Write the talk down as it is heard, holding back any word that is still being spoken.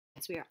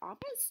So we are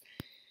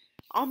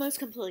almost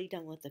completely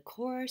done with the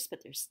course,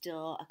 but there's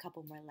still a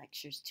couple more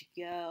lectures to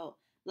go.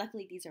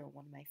 Luckily, these are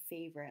one of my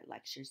favorite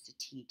lectures to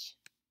teach.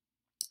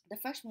 The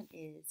first one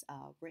is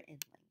written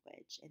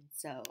language. And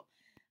so,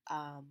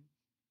 um,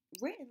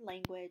 written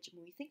language,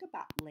 when we think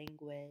about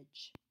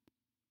language,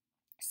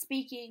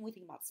 speaking, we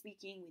think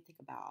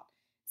about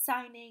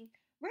signing.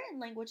 Written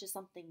language is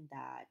something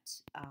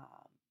that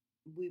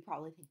we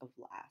probably think of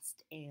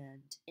last.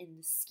 And in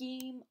the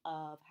scheme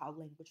of how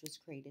language was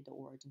created, the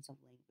origins of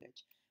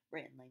language,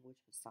 written language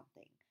was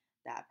something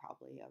that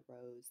probably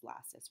arose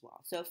last as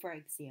well. So, for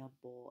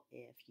example,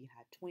 if you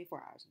had 24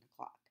 hours on the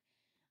clock,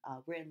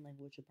 written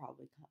language would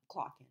probably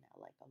clock in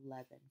at like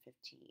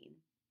 11:15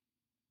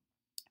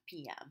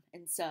 p.m.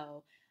 And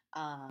so,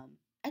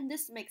 and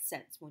this makes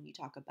sense when you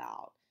talk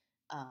about,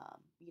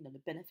 the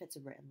benefits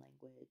of written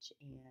language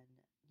and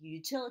the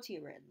utility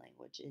of written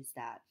language is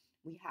that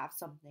we have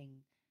something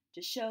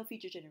to show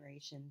future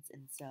generations,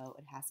 and so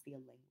it has to be a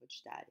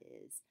language that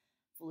is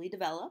fully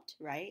developed,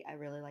 right? I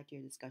really liked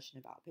your discussion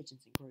about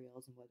pigeons and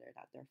creoles and whether or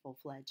not they're full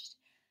fledged.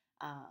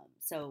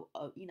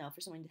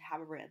 For someone to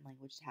have a written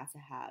language, it has to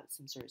have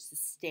some sort of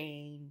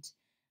sustained,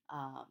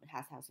 it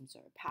has to have some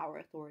sort of power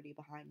authority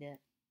behind it.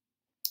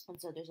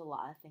 And so there's a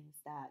lot of things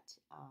that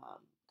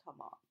come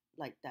on,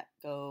 like that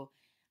go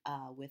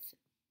with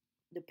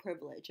the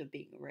privilege of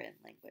being a written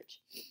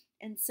language.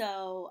 And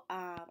so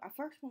I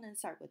first want to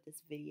start with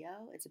this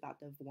video. It's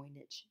about the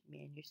Voynich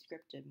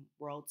manuscript, the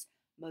world's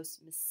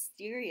most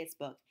mysterious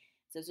book.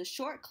 So it's a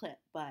short clip,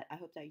 but I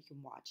hope that you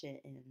can watch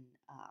it and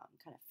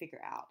kind of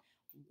figure out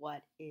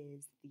what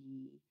is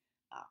the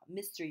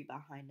mystery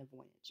behind the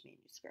Voynich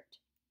manuscript.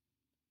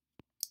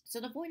 So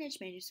the Voynich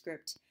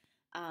manuscript,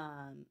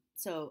 in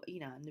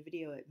the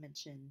video it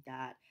mentioned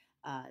that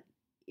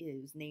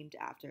it was named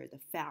after the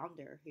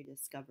founder who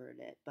discovered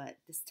it, but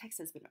this text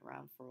has been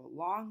around for a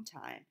long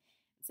time.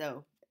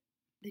 So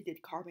they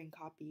did carbon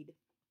copied.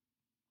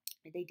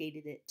 They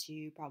dated it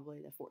to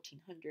probably the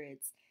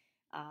 1400s.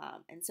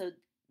 And so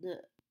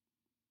the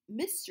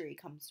mystery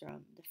comes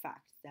from the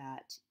fact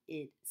that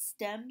it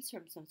stems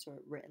from some sort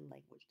of written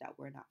language that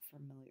we're not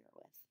familiar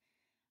with.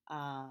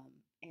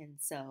 And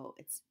so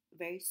it's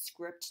very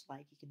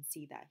script-like. You can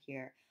see that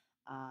here.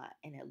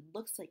 And it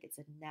looks like it's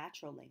a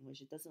natural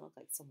language. It doesn't look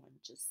like someone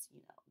just,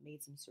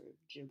 made some sort of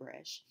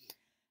gibberish.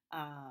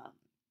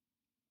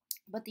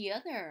 But the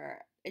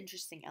other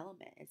interesting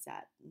element is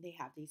that they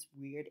have these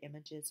weird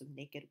images of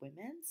naked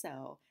women.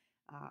 So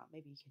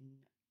maybe you can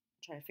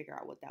try to figure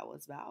out what that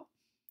was about.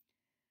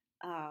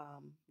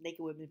 Naked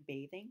women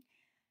bathing.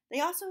 They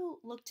also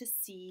looked to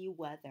see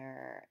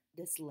whether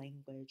this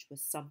language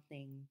was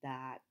something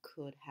that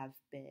could have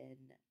been,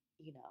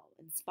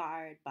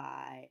 inspired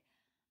by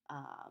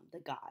the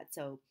god.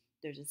 So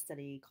there's a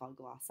study called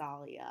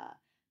glossalia,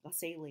 in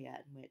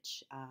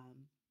which,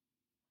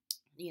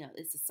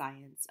 it's the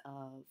science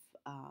of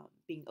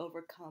being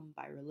overcome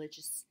by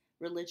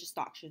religious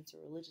doctrines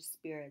or religious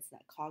spirits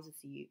that causes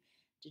you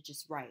to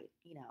just write.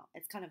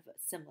 It's kind of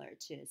similar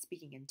to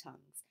speaking in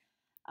tongues.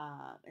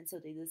 And so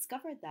they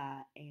discovered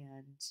that,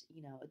 and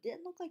it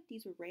didn't look like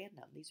these were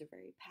random. These were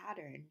very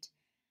patterned.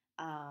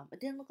 It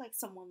didn't look like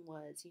someone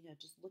was,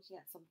 just looking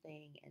at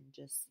something and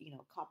just,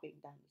 copying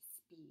down the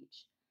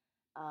speech.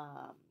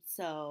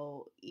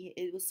 So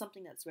it was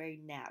something that's very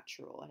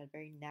natural and a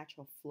very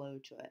natural flow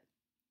to it.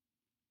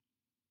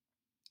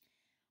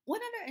 One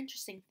other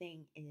interesting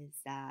thing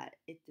is that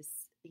it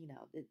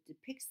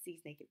depicts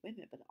these naked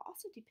women, but it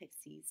also depicts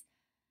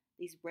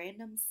these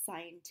random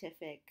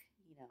scientific,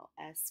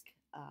 esque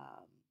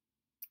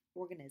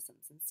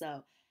organisms. And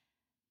so,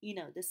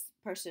 this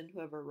person,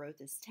 whoever wrote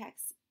this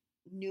text,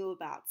 knew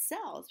about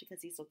cells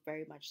because these look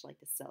very much like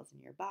the cells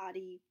in your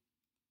body,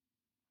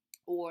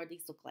 or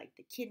these look like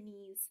the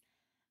kidneys.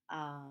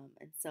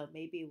 And so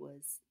maybe it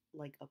was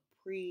like a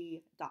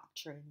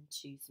pre-doctrine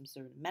to some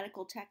sort of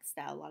medical text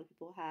that a lot of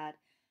people had.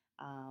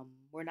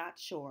 We're not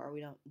sure.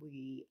 We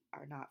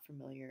are not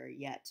familiar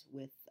yet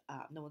with.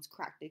 No one's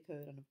cracked the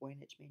code on a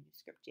Voynich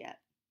manuscript yet.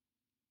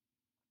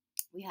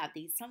 We have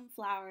these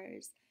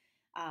sunflowers.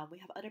 We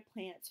have other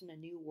plants from the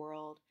New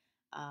World.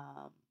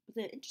 But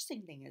the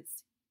interesting thing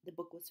is the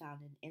book was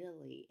found in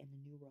Italy, and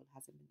the New World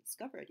hasn't been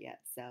discovered yet.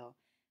 So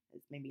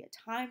it's maybe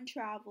a time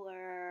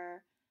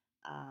traveler.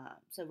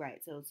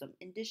 So some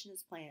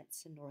indigenous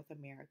plants in North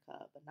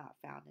America, but not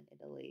found in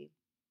Italy.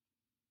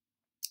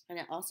 And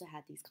it also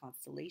had these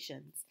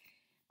constellations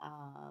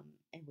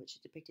in which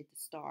it depicted the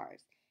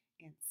stars.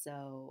 And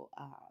so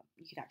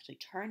you could actually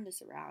turn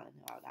this around, and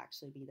it would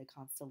actually be the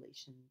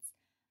constellations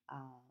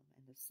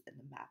and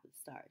the map of the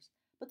stars.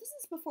 But this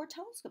is before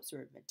telescopes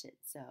were invented.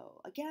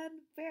 So again,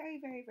 very,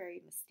 very,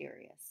 very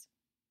mysterious.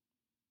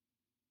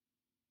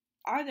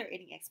 Are there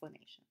any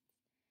explanations?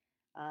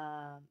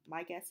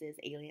 My guess is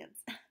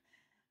aliens.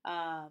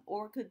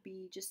 Or it could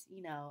be just,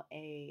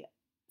 a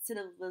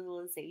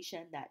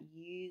civilization that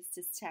used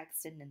this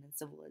text and then the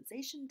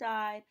civilization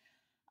died.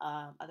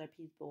 Other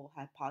people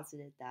have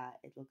posited that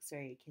it looks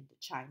very akin to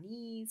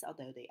Chinese,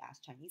 although they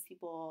asked Chinese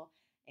people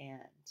and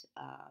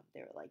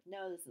they were like,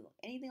 no, this doesn't look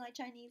anything like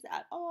Chinese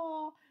at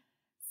all.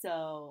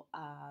 So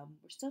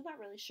we're still not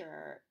really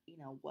sure,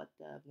 what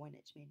the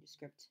Voynich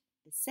manuscript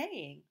is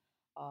saying,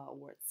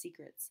 or its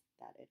secrets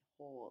that it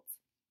holds.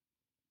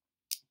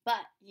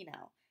 But,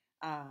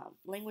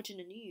 language in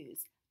the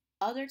news,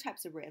 other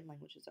types of written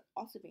languages are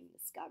also being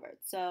discovered.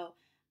 So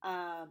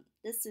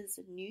this is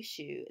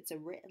Nushu. It's a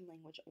written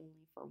language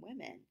only for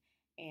women,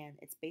 and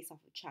it's based off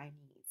of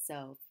Chinese.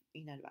 So,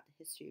 if you know about the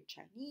history of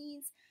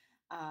Chinese,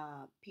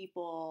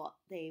 people,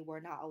 they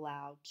were not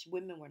allowed to,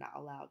 women were not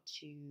allowed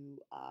to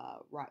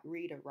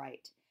read or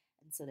write.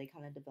 And so they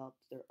kind of developed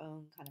their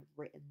own kind of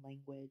written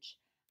language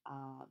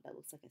that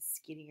looks like a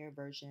skinnier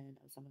version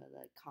of some of the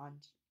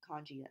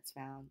kanji that's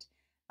found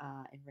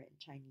in written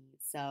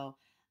Chinese. So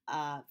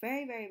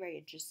very, very, very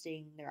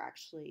interesting. They're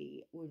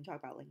actually, when we talk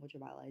about language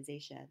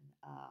revitalization,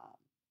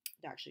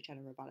 they're actually trying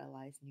to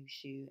revitalize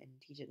Nushu and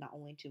teach it not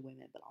only to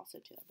women but also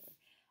to other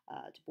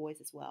to boys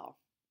as well.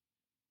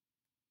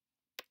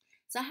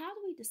 So how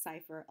do we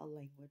decipher a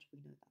language we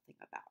know nothing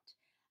about?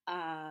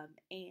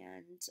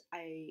 And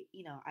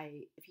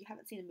if you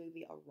haven't seen the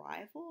movie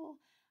Arrival,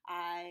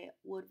 I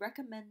would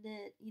recommend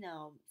it,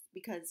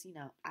 because,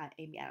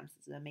 Amy Adams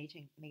is an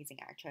amazing, amazing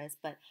actress,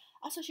 but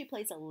also she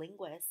plays a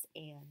linguist,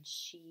 and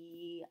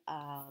she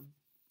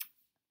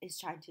is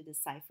trying to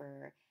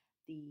decipher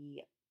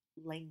the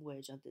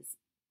language of this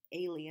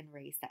alien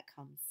race that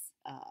comes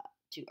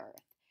to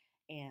Earth.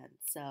 And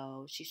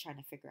so she's trying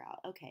to figure out,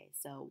 okay,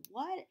 so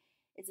what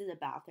is it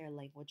about their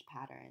language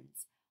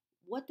patterns?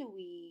 What do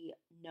we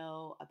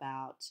know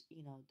about,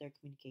 their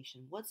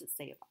communication? What does it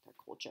say about their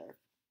culture?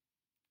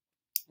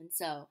 And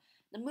so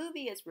the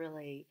movie is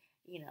really,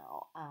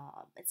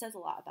 it says a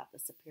lot about the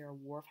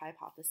Sapir-Whorf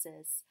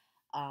hypothesis,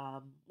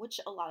 which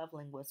a lot of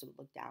linguists would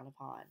look down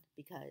upon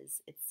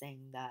because it's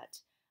saying that,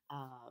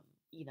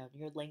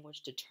 your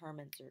language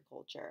determines your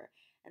culture.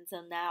 And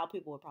so now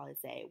people would probably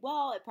say,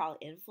 well, it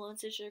probably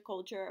influences your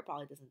culture. It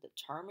probably doesn't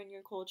determine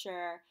your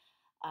culture.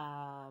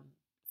 Um,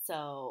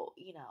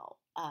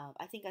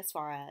 I think as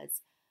far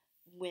as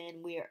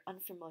when we're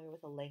unfamiliar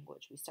with a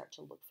language, we start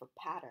to look for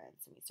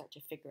patterns and we start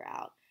to figure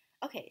out,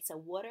 okay, so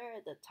what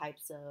are the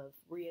types of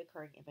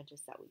reoccurring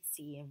images that we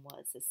see, and what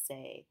does this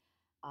say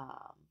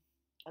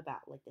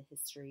about like the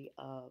history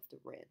of the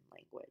written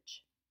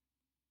language?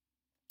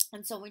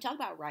 And so when we talk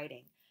about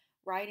writing,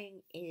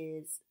 writing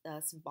is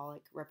a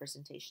symbolic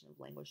representation of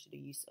language through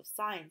the use of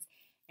signs.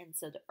 And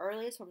so the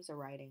earliest forms of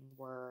writing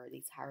were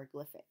these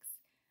hieroglyphics,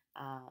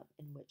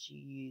 in which you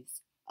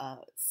use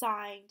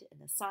signed,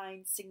 and the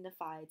sign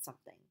signified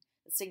something.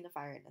 The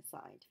signifier and the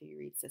signed, if you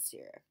read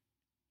Saussure.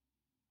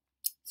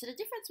 So the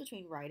difference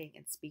between writing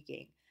and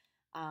speaking,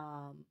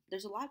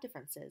 there's a lot of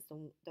differences.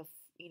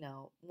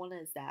 One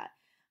is that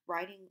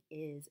writing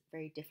is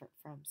very different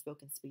from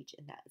spoken speech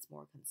in that it's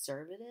more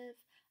conservative,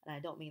 and I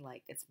don't mean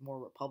like it's more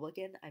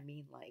Republican. I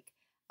mean like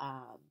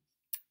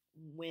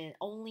when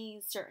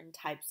only certain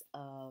types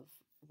of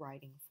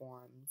writing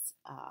forms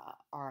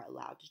are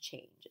allowed to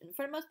change, and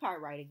for the most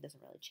part, writing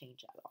doesn't really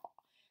change at all.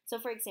 So,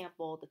 for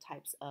example, the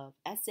types of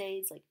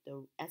essays, like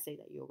the essay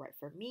that you'll write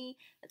for me,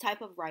 the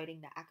type of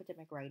writing, the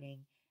academic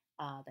writing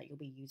that you'll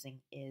be using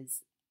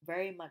is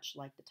very much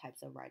like the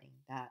types of writing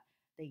that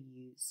they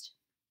used,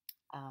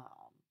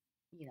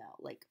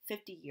 like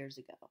 50 years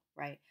ago,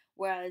 right?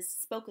 Whereas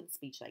spoken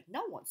speech, like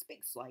no one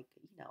speaks like,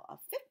 a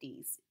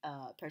 50s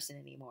person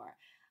anymore.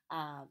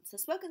 So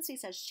spoken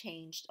speech has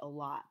changed a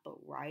lot, but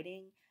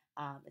writing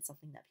is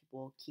something that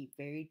people keep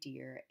very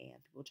dear,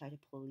 and people try to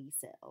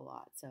police it a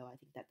lot. So I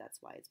think that that's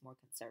why it's more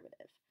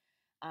conservative.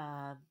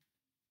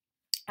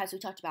 As we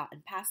talked about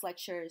in past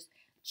lectures,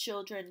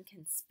 children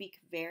can speak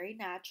very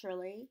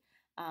naturally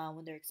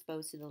when they're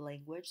exposed to the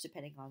language,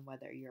 depending on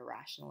whether you're a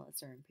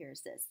rationalist or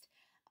empiricist.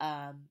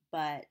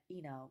 But,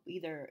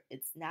 either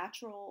it's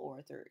natural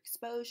or through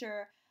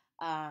exposure.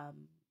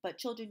 But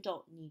children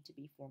don't need to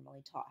be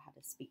formally taught how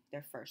to speak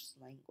their first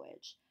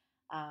language.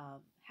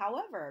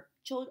 However,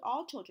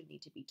 all children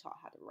need to be taught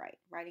how to write.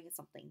 Writing is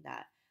something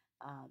that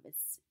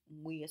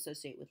we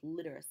associate with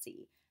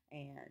literacy,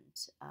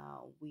 and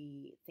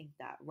we think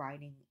that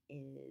writing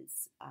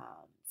is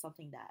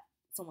something that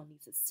someone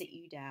needs to sit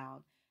you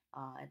down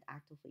and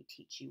actively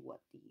teach you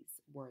what these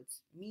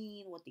words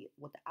mean, what the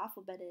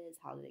alphabet is,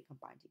 how do they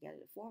combine together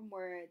to form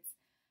words,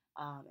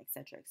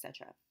 etc.,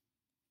 etc.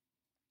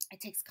 It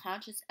takes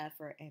conscious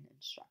effort and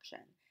instruction,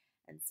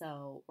 and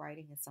so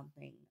writing is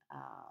something,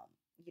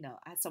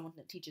 as someone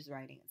that teaches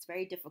writing, it's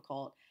very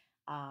difficult,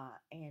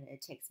 and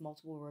it takes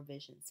multiple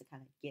revisions to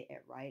kind of get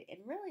it right. And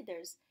really,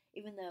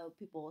 even though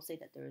people say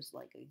that there's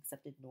like an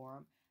accepted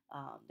norm,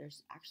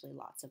 there's actually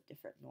lots of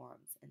different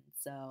norms, and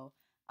so.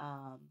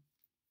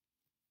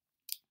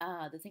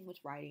 The thing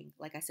with writing,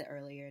 like I said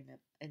earlier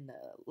in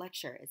the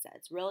lecture, is that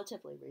it's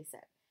relatively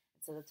recent.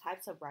 So the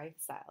types of writing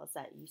styles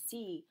that you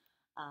see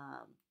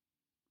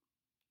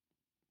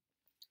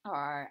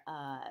are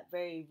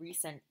very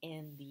recent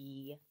in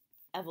the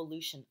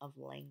evolution of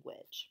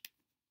language.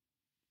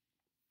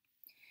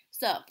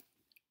 So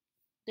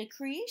The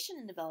creation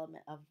and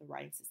development of the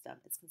writing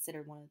system is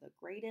considered one of the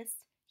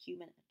greatest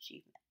human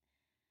achievements.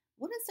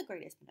 What is the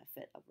greatest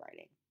benefit of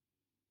writing?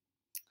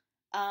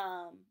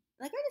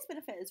 The greatest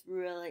benefit is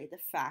really the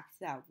fact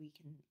that we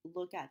can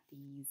look at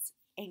these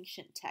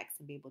ancient texts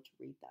and be able to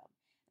read them.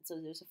 And so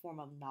there's a form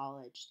of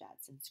knowledge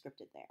that's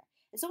inscripted there.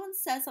 If someone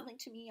says something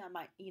to me, I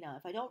might,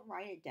 if I don't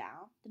write it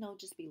down, then it'll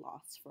just be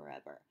lost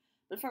forever.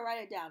 But if I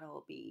write it down,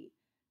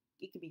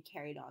 it can be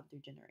carried on through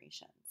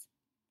generations.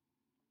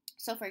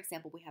 So, for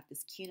example, we have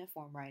this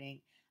cuneiform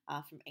writing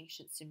from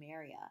ancient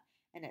Sumeria,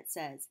 and it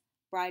says,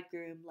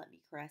 "Bridegroom, let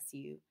me caress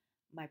you.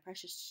 My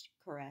precious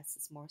caress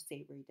is more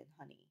savory than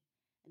honey.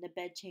 In the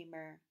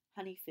bedchamber,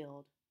 honey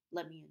filled,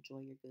 let me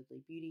enjoy your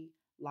goodly beauty.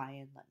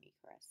 Lion, let me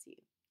caress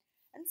you."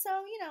 And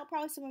so,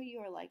 probably some of you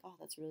are like, "Oh,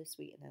 that's really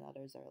sweet," and then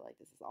others are like,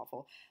 "This is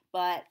awful."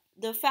 But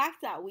the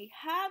fact that we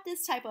have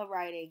this type of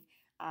writing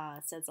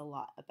says a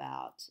lot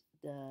about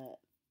the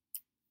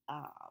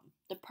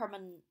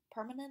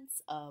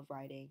permanence of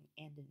writing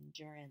and the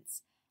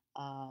endurance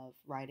of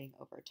writing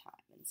over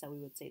time. And so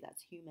we would say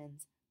that's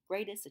humans'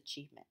 greatest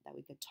achievement, that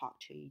we could talk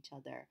to each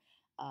other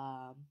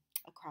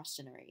across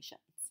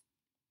generations.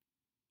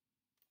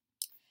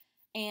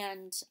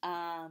 And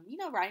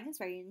writing is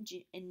very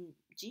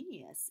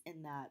ingenious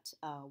in that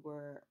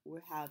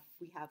we have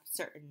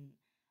certain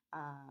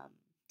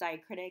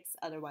diacritics,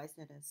 otherwise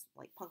known as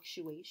like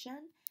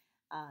punctuation.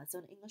 So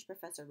an English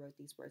professor wrote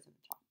these words on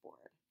the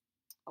chalkboard: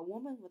 "A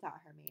woman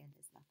without her man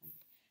is nothing,"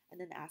 and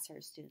then asked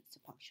her students to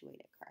punctuate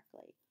it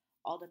correctly.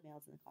 All the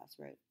males in the class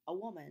wrote, "A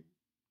woman,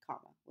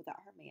 comma,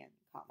 without her man,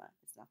 comma,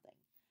 is nothing."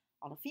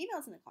 All the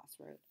females in the class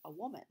wrote, "A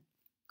woman,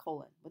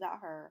 colon,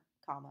 without her,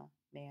 comma,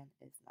 man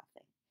is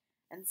nothing."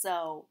 And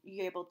so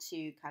you're able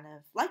to kind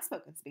of, like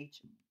spoken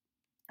speech,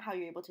 how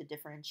you're able to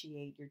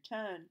differentiate your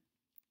tone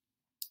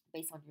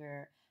based on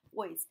your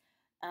voice.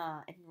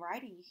 In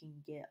writing, you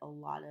can get a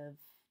lot of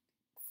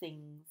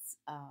things.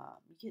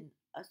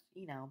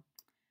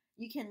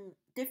 You can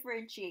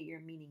differentiate your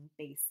meaning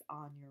based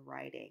on your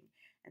writing,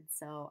 and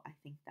so I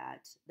think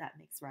that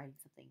makes writing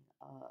something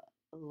a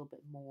little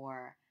bit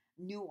more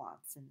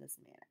nuanced in this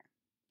manner.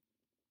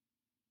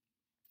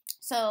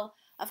 So,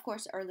 of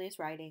course, earliest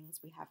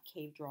writings, we have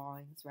cave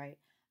drawings, right?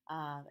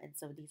 And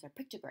so these are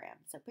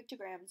pictograms. So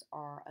pictograms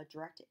are a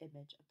direct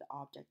image of the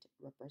object it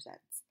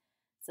represents.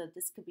 So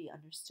this could be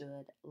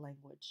understood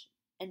language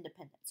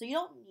independent. So you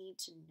don't need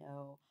to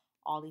know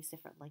all these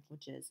different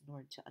languages in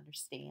order to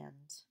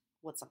understand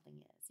what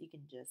something is. You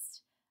can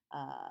just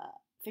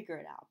figure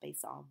it out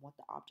based on what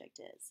the object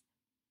is.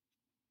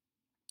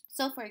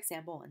 So, for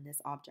example, in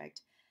this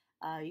object,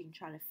 you can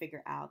try to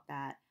figure out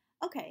that,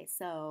 okay,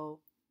 so,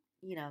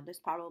 there's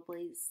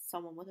probably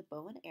someone with a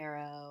bow and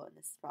arrow, and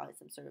this is probably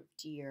some sort of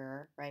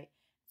deer, right?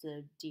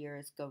 So, deer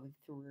is going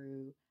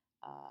through,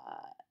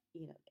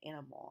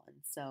 animal,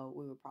 and so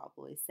we would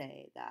probably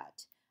say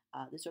that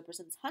this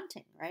represents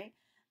hunting, right?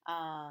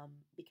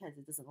 Because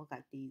it doesn't look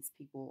like these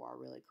people are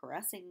really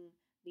caressing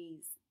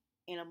these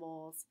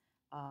animals,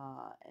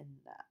 and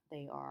that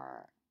they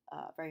are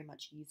very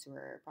much used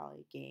for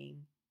probably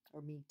game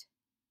or meat.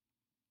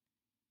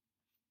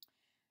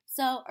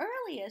 So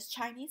earliest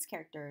Chinese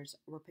characters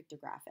were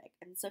pictographic,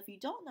 and so if you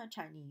don't know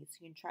Chinese,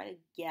 you can try to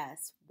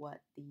guess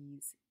what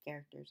these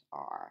characters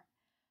are,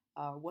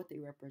 what they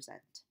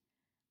represent.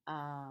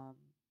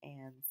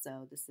 And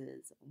so this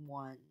is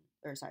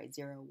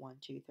 0, 1,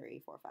 2, 3,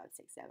 4, 5,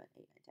 6, 7,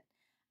 8,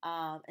 9,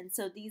 10. And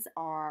so these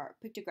are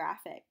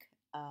pictographic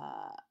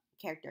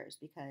characters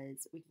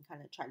because we can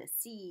kind of try to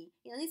see,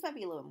 these might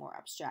be a little bit more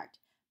abstract,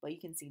 but you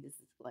can see this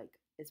is like,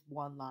 it's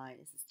one line,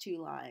 this is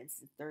two lines,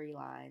 this is three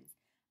lines.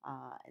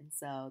 And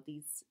so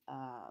these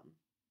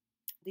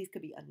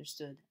could be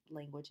understood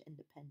language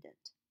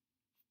independent.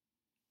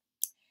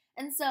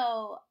 And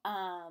so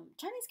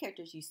Chinese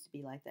characters used to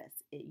be like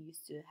this. It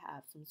used to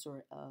have some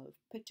sort of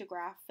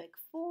pictographic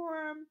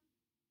form,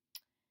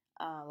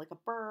 like a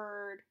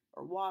bird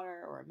or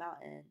water or a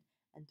mountain.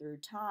 And through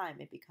time,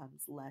 it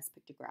becomes less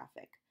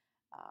pictographic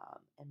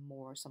and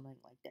more something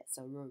like this.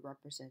 So it really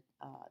represent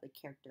the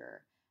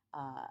character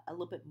a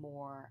little bit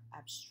more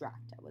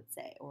abstract, I would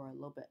say, or a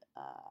little bit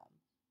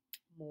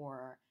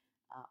more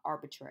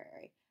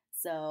arbitrary.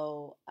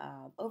 So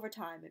over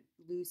time, it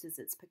loses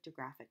its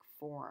pictographic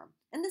form.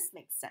 And this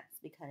makes sense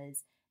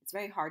because it's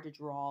very hard to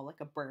draw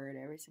like a bird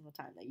every single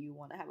time that you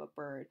want to have a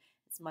bird.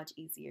 It's much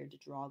easier to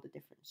draw the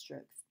different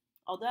strokes.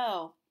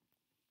 Although,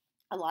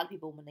 a lot of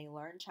people, when they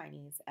learn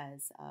Chinese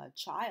as a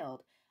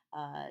child,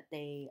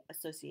 they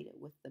associate it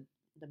with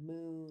the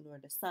moon or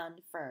the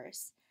sun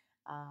first,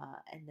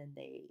 and then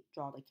they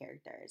draw the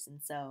characters.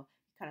 And so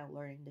kind of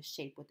learning the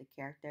shape with the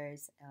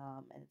characters,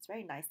 and it's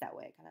very nice that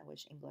way. I kind of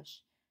wish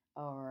English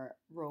or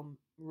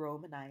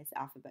Romanized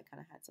alphabet kind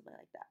of had something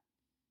like that.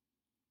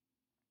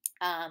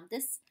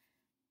 This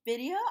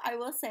video, I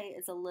will say,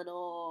 is a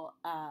little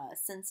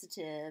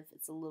sensitive.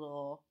 It's a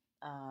little,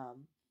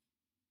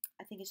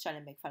 I think it's trying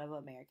to make fun of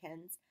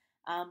Americans,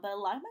 but a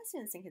lot of my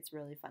students think it's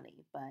really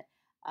funny. But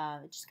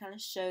it just kind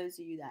of shows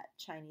you that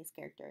Chinese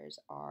characters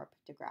are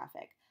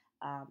pictographic.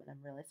 And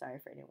I'm really sorry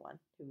for anyone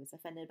who was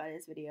offended by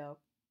this video.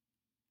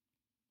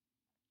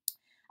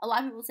 A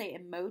lot of people say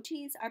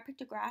emojis are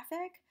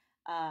pictographic.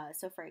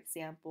 So for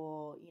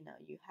example,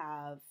 you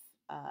have,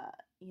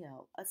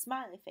 a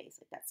smiley face.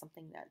 Like that's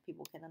something that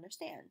people can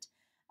understand.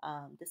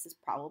 This is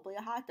probably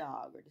a hot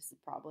dog, or this is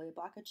probably a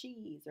block of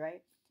cheese,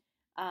 right?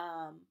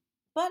 Um,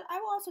 but I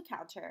will also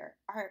counter,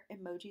 are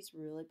emojis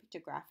really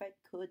pictographic?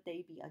 Could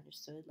they be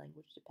understood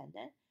language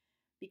dependent?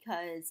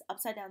 Because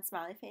upside down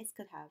smiley face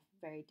could have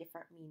very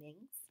different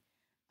meanings.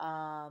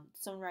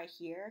 This one right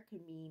here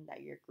could mean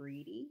that you're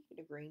greedy,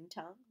 the green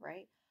tongue,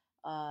 right?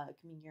 It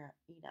could mean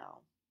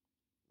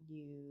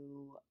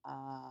you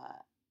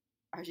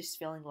are just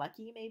feeling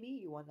lucky, maybe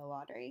you won the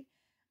lottery.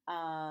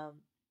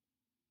 Um,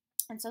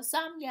 and so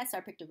some, yes,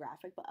 are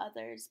pictographic, but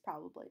others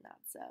probably not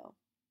so.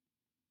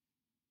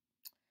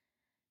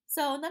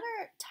 So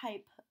another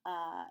type,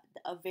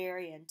 a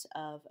variant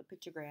of a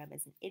pictogram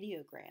is an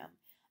ideogram.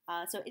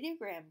 So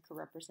ideogram could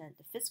represent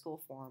the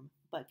physical form,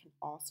 but can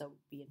also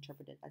be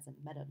interpreted as a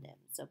metonym.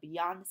 So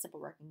beyond the simple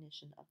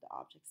recognition of the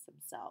objects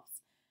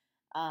themselves.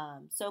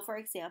 So for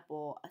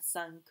example, a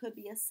sun could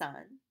be a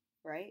sun,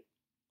 right?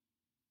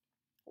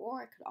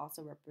 Or it could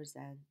also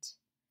represent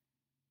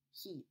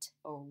heat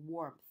or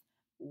warmth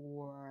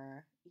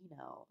or,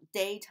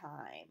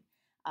 daytime.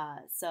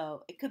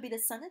 So it could be the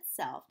sun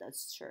itself,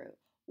 that's true,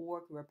 or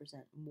it could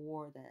represent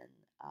more than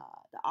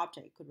the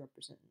object. It could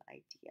represent an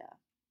idea.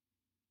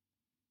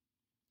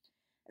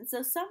 And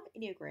so some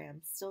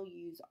ideograms still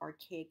use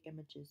archaic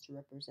images to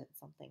represent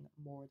something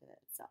more than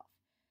itself.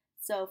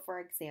 So for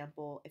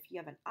example, if you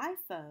have an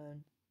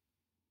iPhone,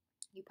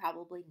 you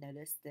probably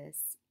noticed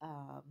this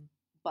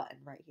button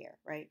right here,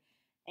 right?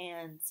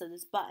 And so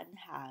this button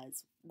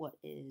has what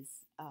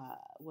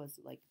was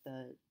like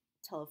the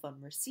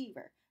telephone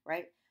receiver,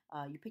 right?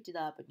 You picked it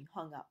up and you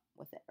hung up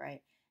with it,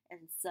 right?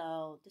 And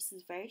so this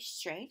is very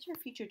strange for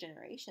future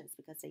generations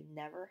because they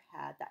never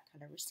had that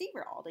kind of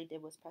receiver. All they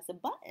did was press a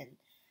button.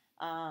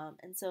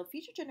 And so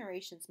future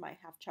generations might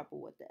have trouble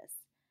with this.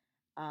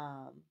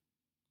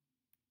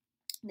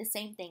 The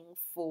same thing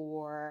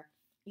for,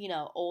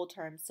 old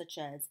terms such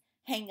as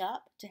hang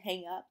up, to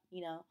hang up,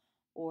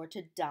 or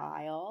to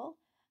dial,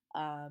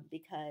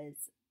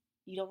 because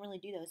you don't really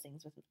do those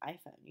things with an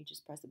iPhone. You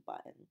just press a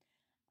button.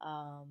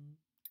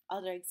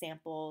 Other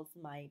examples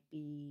might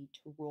be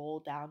to roll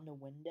down the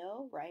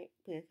window, right?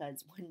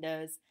 Because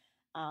windows,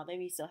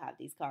 maybe you still have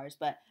these cars,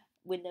 but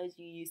windows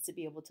you used to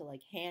be able to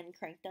like hand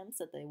crank them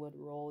so they would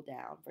roll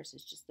down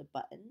versus just a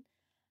button.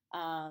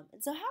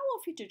 And so how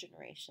will future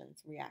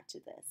generations react to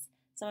this?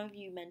 Some of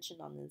you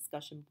mentioned on the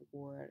discussion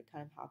board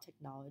kind of how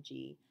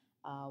technology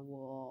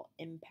will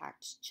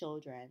impact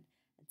children.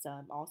 And so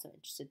I'm also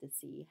interested to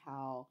see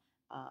how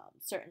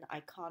certain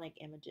iconic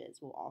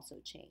images will also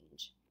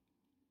change.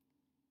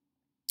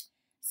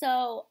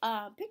 So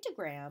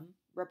pictogram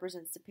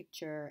represents the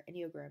picture,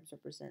 ideograms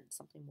represent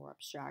something more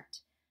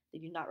abstract. They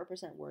do not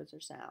represent words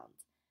or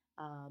sounds.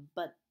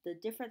 But the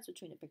difference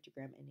between a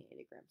pictogram and an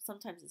ideogram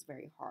sometimes is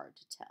very hard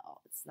to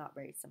tell. It's not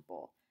very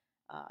simple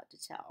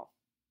to tell.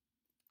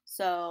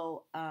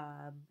 So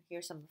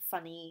here's some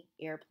funny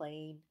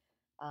airplane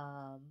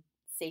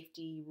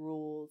safety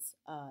rules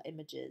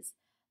images.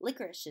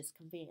 Licorice is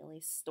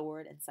conveniently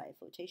stored inside a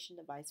flotation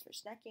device for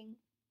snacking.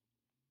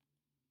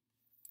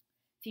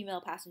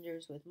 Female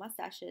passengers with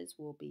mustaches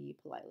will be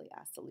politely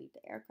asked to leave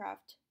the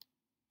aircraft.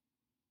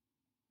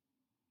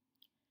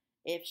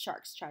 If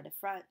sharks try to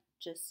front,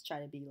 just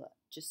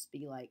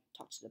be like,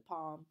 talk to the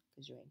palm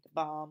because you ain't the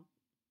bomb.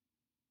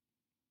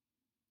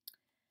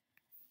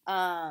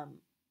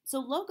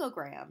 So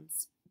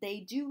logograms, they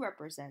do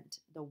represent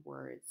the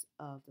words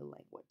of the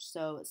language.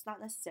 So it's not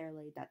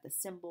necessarily that the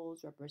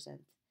symbols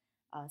represent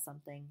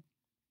something.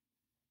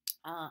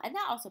 And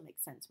that also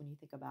makes sense when you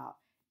think about,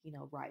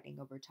 writing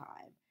over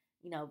time.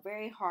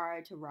 Very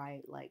hard to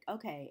write like,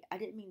 okay, I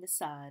didn't mean the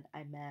sun,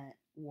 I meant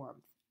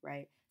warmth,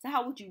 right? So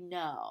how would you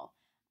know?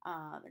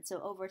 And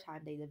so over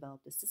time, they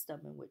developed a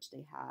system in which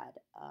they had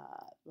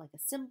like a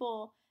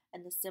symbol,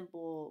 and the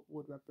symbol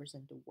would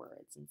represent the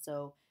words. And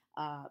so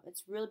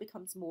it really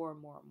becomes more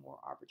and more and more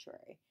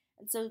arbitrary.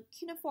 And so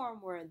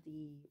cuneiform, where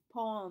the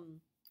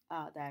poem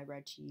that I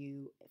read to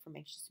you from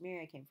Ancient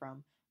Sumeria came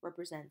from,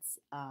 represents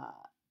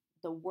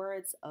the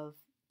words of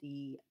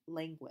the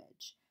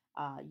language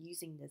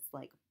using this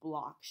like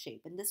block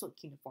shape. And this is what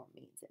cuneiform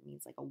means. It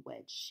means like a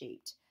wedge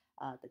shaped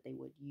that they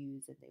would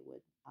use, and they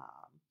would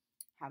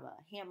have a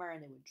hammer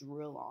and they would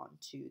drill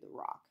onto the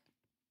rock.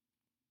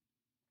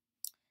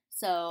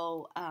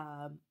 So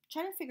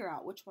try to figure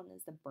out which one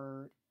is the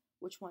bird,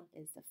 which one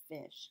is the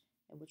fish,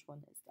 and which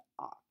one is the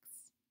ox.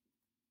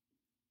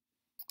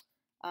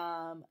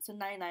 So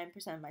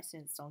 99% of my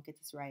students don't get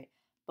this right,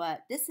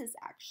 but this is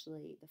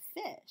actually the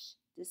fish,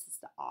 this is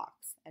the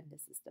ox, and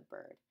this is the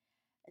bird.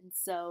 And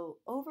so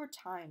over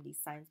time, these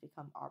signs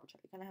become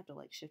arbitrary. You kind of have to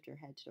like shift your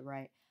head to the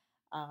right.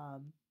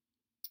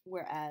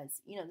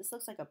 Whereas, this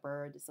looks like a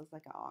bird, this looks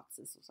like an ox,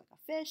 this looks like a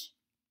fish.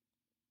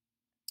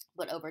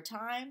 But over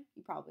time,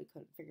 you probably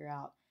couldn't figure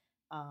out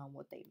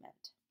what they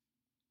meant.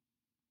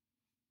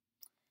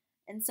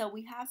 And so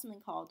we have something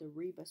called the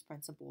rebus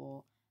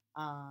principle,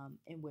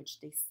 in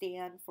which they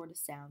stand for the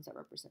sounds that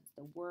represents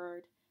the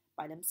word.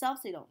 By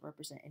themselves, they don't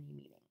represent any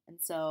meaning. And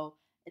so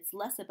it's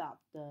less about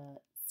the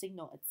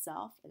signal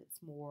itself, and it's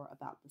more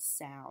about the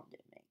sound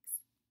it makes.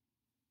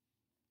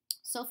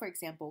 So, for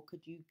example,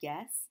 could you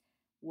guess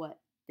what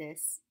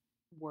this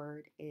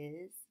word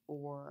is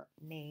or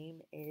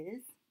name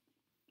is?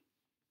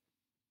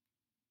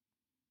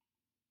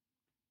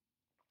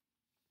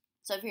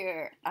 So if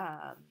you're,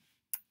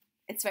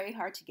 it's very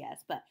hard to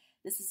guess, but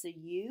this is a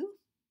U,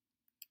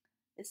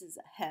 this is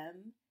a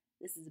hem,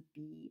 this is a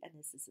B, and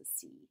this is a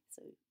C.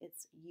 So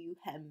it's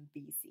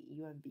UMBC,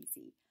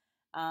 UMBC.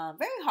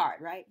 Very hard,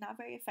 right? Not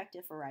very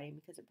effective for writing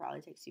because it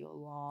probably takes you a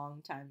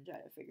long time to try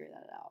to figure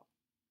that out.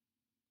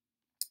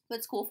 But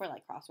it's cool for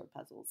like crossword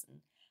puzzles,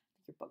 and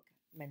your book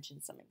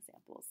mentions some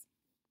examples.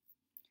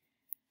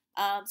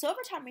 So over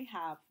time we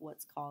have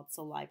what's called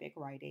syllabic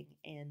writing,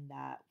 in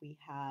that we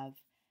have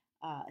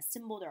a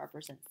symbol that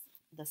represents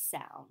the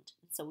sound.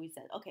 And so we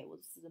said, okay, well,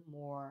 this is a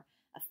more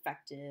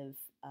effective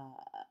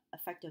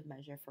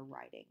measure for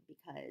writing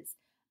because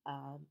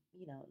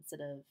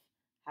instead of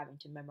having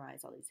to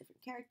memorize all these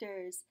different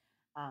characters,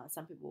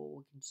 some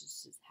people can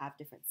just have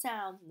different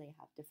sounds, and they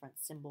have different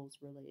symbols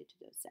related to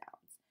those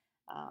sounds.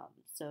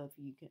 So if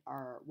you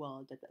are well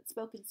adept at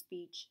spoken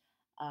speech,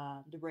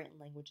 the written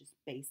language is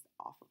based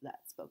off of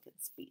that spoken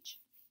speech.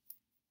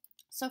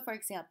 So, for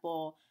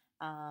example,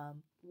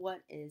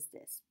 what is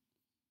this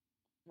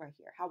right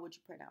here? How would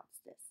you pronounce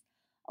this?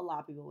 A lot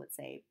of people would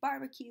say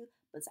barbecue,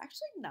 but it's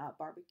actually not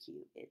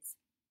barbecue. It's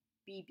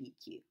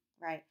BBQ,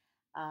 right?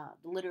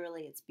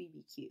 Literally, it's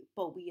BBQ,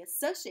 but we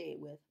associate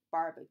with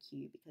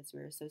barbecue because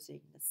we're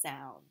associating the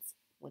sounds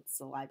with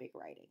syllabic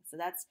writing. So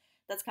that's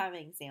kind of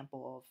an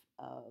example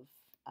of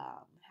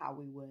how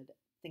we would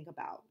think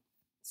about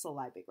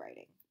syllabic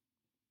writing.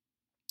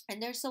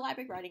 And there's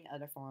syllabic writing in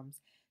other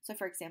forms. So,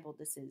 for example,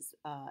 this is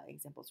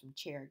examples from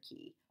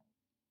Cherokee,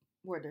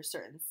 where there's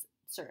certain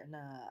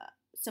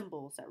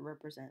symbols that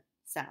represent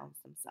sounds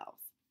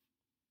themselves,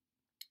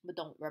 but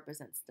don't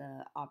represent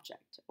the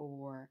object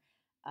or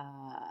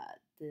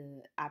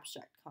the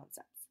abstract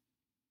concepts.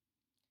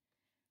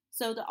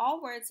 So the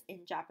all words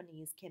in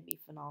Japanese can be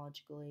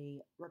phonologically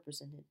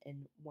represented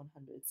in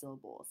 100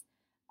 syllables.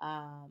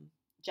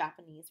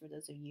 Japanese, for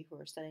those of you who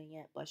are studying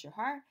it, bless your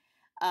heart,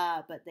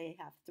 but they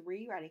have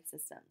 3 writing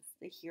systems: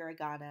 the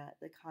hiragana,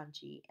 the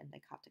kanji, and the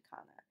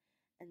katakana.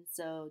 And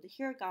so the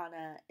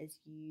hiragana is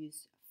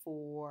used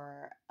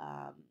for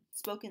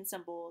spoken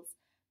symbols.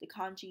 The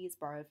kanji is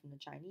borrowed from the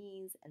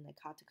Chinese, and the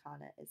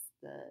katakana is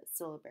the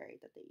syllabary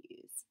that they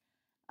use.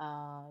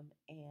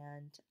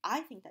 And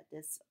I think that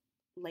this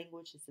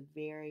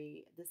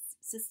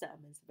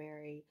system is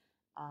very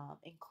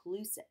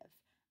inclusive.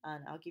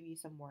 And I'll give you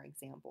some more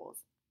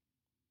examples.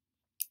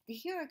 The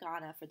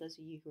hiragana, for those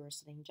of you who are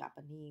studying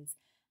Japanese,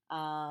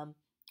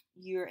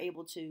 you're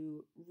able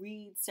to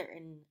read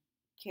certain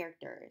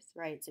characters,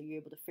 right? So you're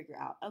able to figure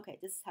out, okay,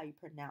 this is how you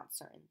pronounce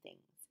certain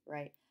things,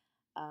 right?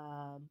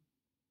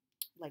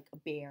 Like a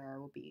bear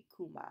will be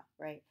kuma,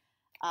 right?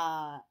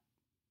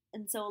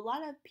 And so a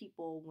lot of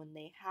people, when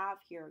they have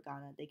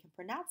hiragana, they can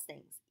pronounce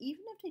things,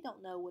 even if they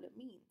don't know what it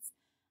means.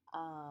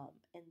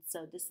 And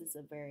so this is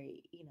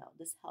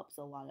this helps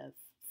a lot of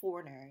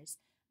foreigners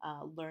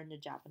learn the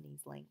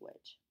Japanese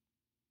language.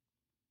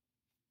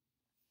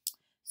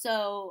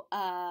 So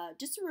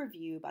just a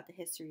review about the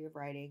history of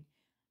writing.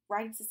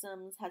 Writing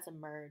systems has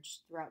emerged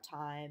throughout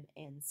time,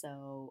 and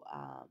so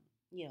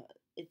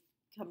it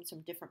comes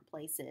from different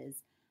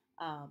places.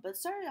 But it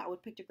started out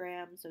with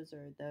pictograms. Those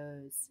are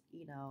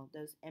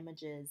those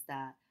images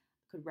that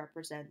could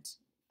represent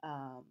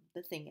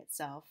the thing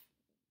itself.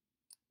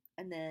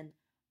 And then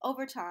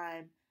over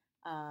time,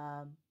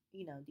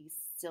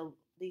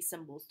 these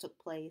symbols took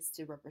place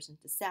to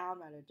represent the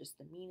sound rather just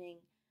the meaning.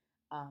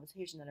 So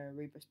here's another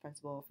rebus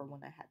principle for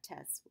when I had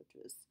tests, which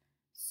was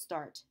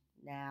start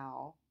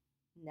now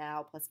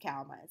plus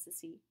cow minus the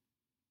C.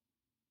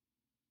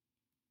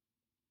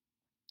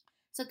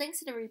 So thanks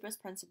to the rebus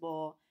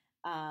principle,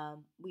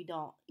 we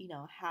don't,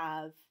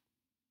 have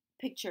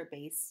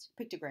picture-based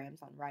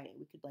pictograms on writing.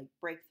 We could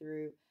break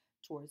through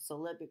towards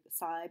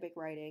syllabic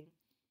writing,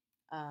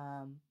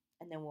 and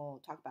then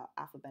we'll talk about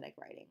alphabetic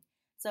writing.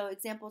 So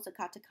examples of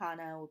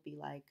katakana would be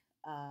like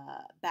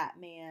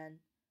Batman,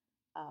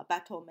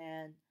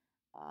 Battleman,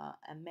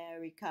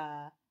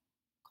 America,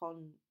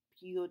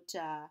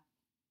 computer,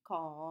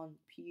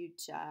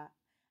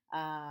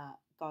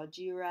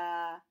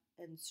 Gojira,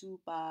 and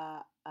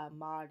Super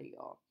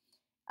Mario.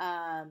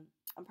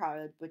 I'm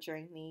probably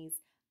butchering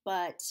these,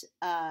 but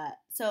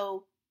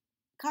so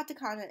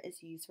katakana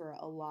is used for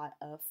a lot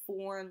of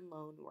foreign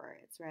loan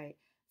words, right?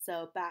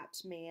 So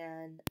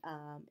Batman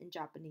in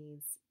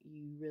Japanese,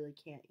 you really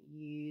can't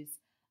use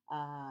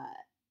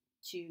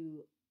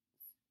two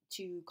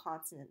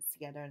consonants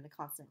together in the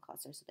consonant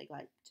cluster, so they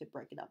like to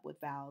break it up with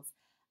vowels.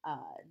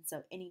 And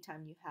so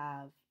anytime you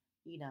have,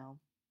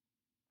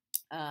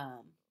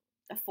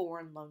 a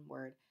foreign loan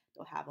word,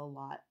 they'll have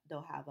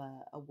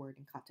a word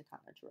in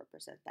katakana to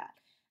represent that.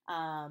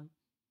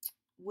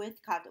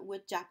 with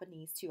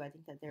Japanese too, I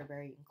think that they're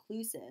very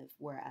inclusive,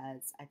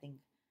 whereas I think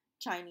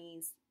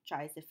Chinese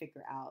tries to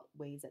figure out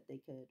ways that they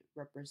could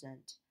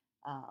represent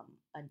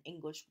an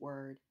English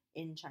word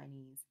in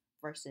Chinese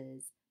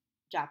versus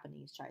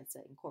Japanese tries to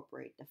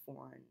incorporate the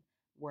foreign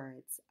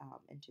words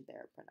into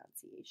their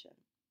pronunciation.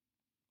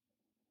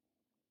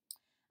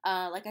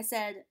 Like I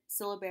said,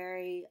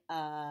 syllabary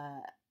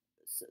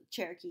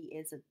Cherokee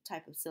is a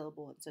type of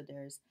syllable, and so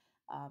there's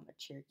a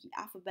Cherokee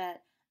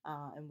alphabet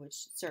in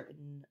which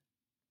certain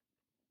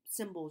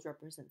symbols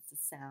represents the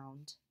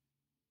sound.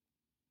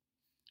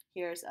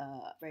 Here's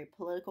a very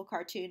political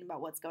cartoon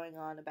about what's going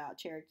on about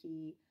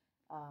Cherokee.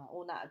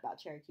 Well, not about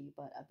Cherokee,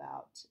 but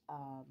about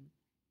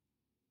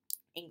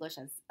English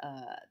as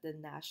the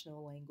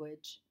national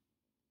language.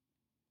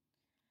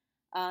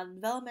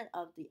 Development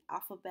of the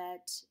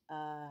alphabet.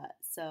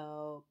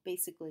 So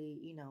basically,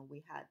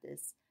 we had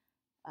this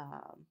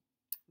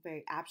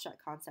very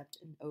abstract concept,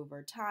 and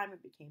over time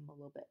it became a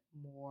little bit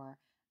more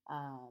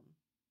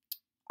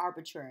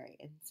arbitrary,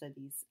 and so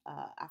these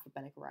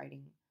alphabetic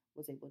writing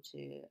was able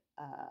to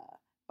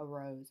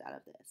arose out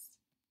of this.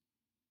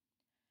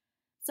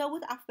 So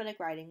with alphabetic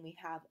writing, we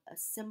have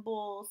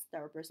symbols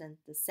that represent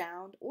the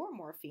sound or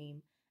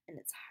morpheme, and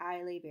it's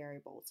highly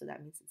variable. So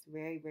that means it's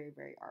very, very,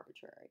 very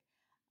arbitrary.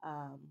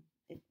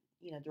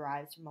 It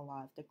derives from a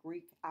lot of the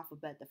Greek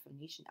alphabet, the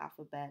Phoenician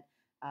alphabet,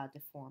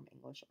 to form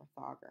English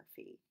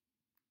orthography.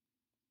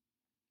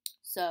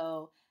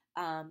 So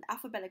the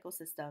alphabetical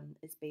system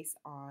is based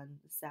on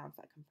the sounds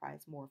that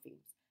comprise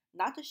morphemes,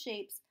 not the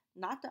shapes,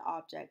 not the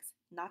objects,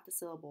 not the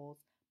syllables,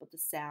 but the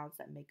sounds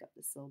that make up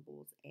the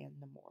syllables and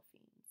the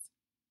morphemes.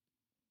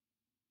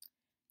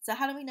 So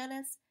how do we know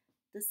this?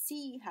 The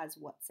C has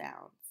what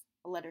sounds?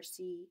 A letter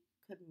C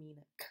could mean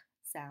a K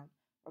sound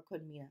or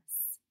could mean a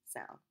S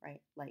sound,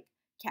 right? Like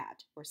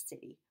cat or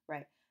city,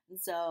 right? And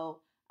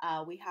so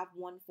we have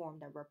one form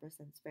that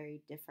represents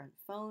very different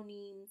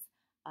phonemes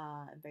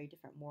and very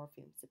different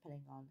morphemes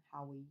depending on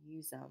how we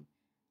use them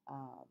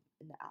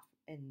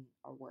in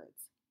our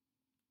words.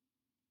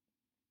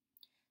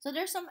 So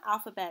there's some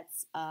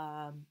alphabets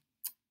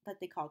that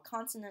they call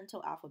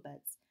consonantal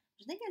alphabets,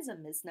 which I think is a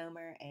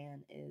misnomer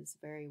and is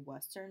very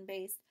Western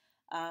based.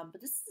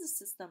 But this is a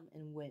system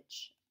in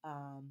which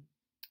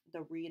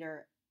the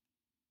reader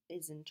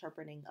is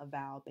interpreting a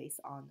vowel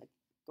based on the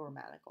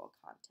grammatical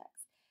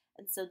context.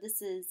 And so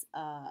this is,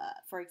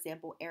 for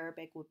example,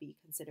 Arabic would be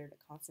considered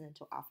a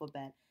consonantal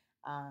alphabet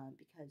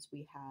because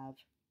we have,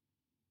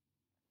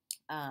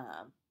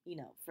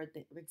 for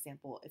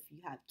example, if you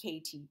have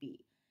KTB,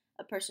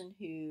 a person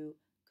who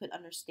could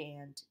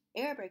understand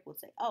Arabic would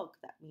say, oh,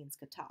 that means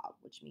katab,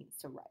 which means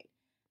to write.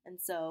 And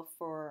so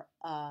for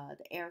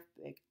the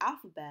Arabic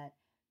alphabet,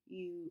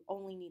 you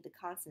only need the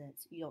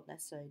consonants. You don't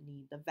necessarily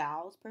need the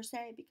vowels per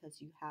se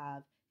because you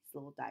have these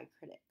little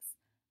diacritics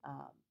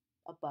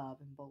above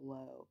and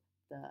below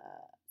the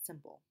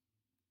symbol.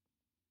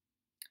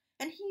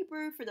 And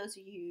Hebrew, for those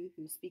of you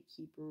who speak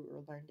Hebrew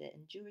or learned it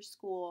in Jewish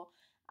school,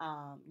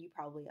 you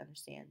probably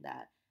understand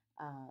that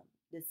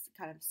this is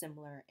kind of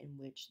similar in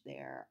which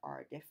there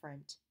are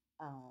different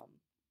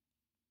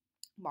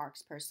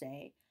marks per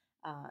se,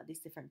 these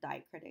different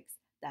diacritics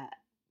that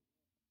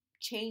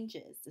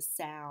changes the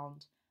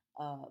sound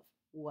of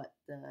what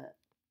the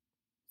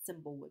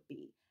symbol would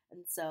be.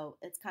 And so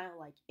it's kind of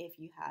like if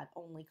you had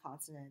only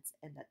consonants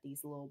and that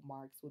these little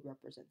marks would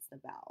represent the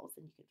vowels,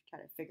 and you could try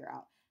to figure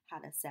out how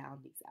to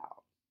sound these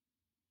out.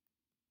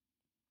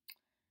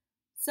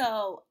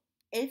 So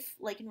if,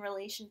 like in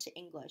relation to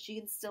English, you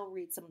can still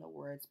read some of the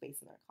words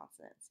based on their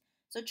consonants.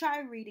 So try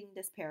reading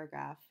this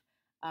paragraph,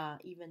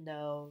 even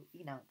though,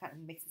 it kind of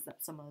mixes up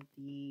some of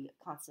the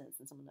consonants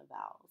and some of the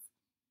vowels.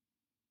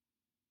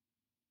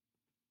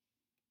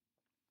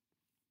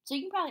 So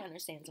you can probably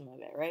understand some of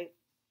it, right?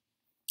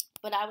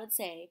 But I would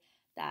say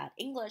that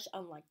English,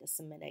 unlike the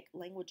Semitic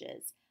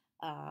languages,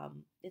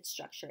 its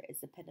structure is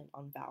dependent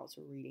on vowels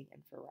for reading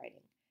and for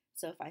writing.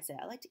 So if I say,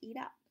 I like to eat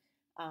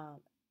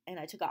out, and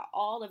I took out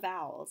all the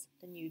vowels,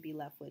 then you'd be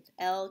left with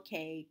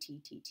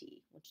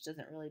LKTTT, which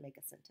doesn't really make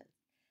a sentence.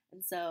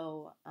 And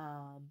so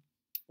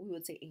we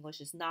would say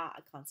English is not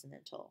a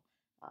consonantal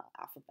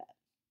alphabet.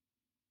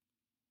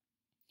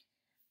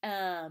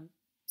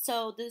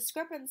 So the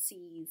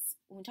discrepancies,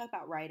 when we talk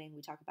about writing,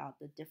 we talk about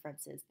the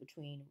differences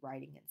between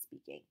writing and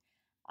speaking.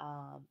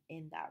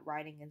 In that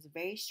writing is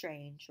very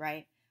strange,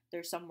 right?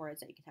 There's some words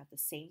that you can have the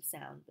same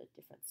sound but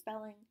different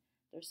spelling.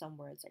 There's some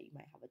words that you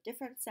might have a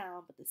different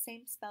sound but the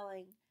same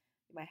spelling.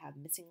 You might have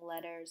missing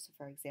letters. So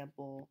for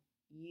example,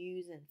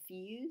 use and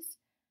fuse.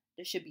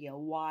 There should be a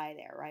Y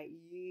there, right?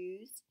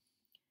 Use.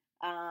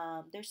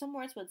 There's some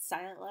words with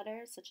silent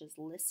letters such as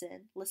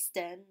listen,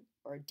 listen,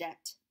 or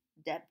debt,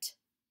 debt.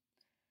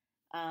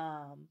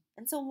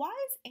 And so why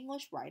is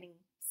English writing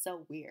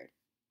so weird?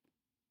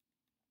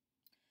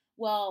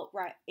 Well,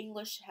 right,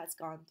 English has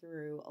gone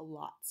through a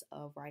lot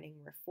of writing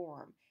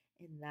reform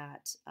in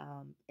that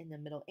in the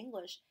Middle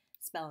English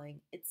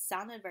spelling, it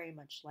sounded very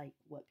much like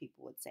what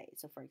people would say.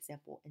 So for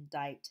example,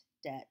 indict,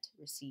 debt,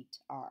 receipt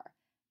are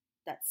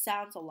that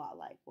sounds a lot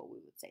like what we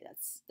would say.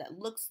 That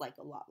looks like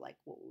a lot like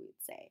what we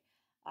would say.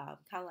 Kind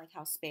of like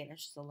how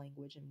Spanish is a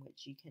language in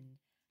which you can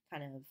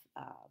kind of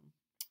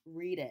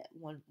read it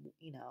one,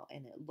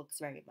 and it looks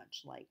very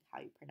much like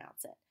how you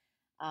pronounce it.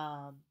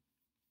 Um,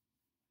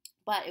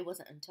 but it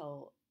wasn't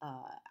until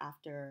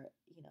after,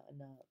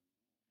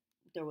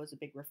 there was a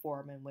big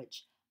reform in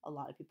which a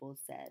lot of people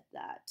said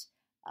that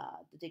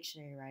the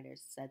dictionary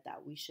writers said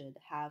that we should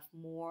have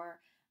more,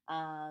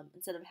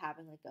 instead of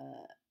having like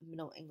a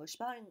Middle English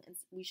spelling,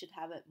 we should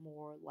have it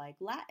more like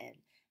Latin.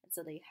 And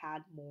so they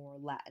had more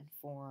Latin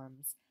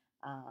forms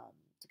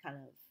to kind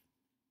of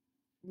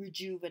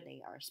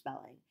rejuvenate our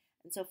spelling.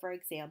 And so, for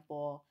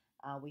example,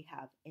 we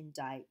have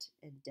indict,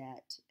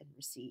 indet, and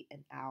receipt,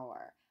 and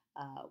hour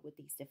with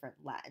these different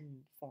Latin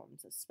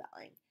forms of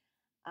spelling.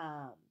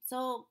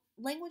 So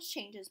language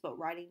changes, but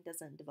writing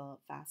doesn't develop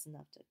fast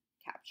enough to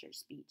capture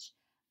speech.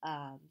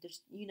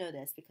 This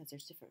because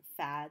there's different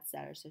fads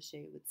that are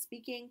associated with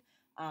speaking,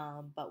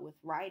 but with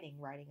writing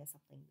is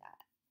something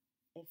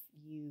that if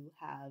you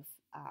have,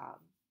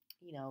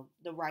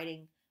 the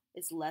writing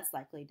is less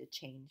likely to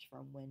change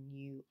from when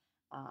you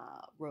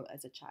wrote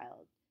as a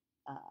child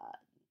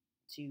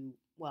to,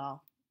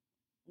 well,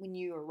 when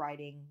you were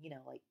writing,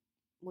 like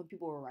when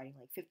people were writing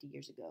like 50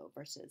 years ago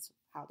versus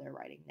how they're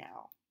writing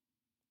now.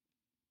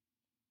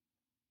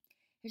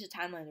 Here's a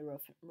timeline of the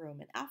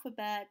Roman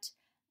alphabet.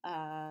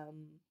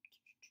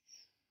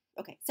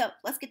 Okay, so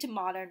let's get to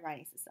modern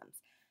writing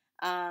systems.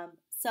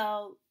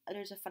 So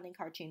there's a funny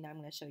cartoon that I'm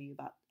going to show you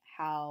about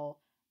how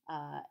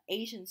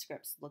Asian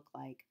scripts look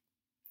like.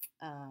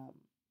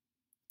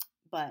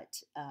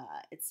 But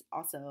it's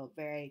also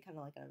very kind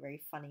of like in a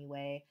very funny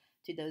way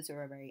to those who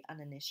are very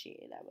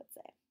uninitiated, I would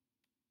say.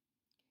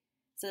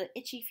 So the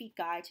Itchy Feet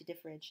Guide to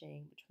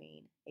Differentiating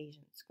Between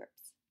Asian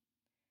Scripts.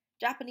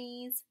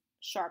 Japanese,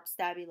 sharp,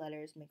 stabby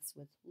letters mixed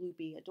with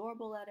loopy,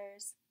 adorable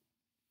letters.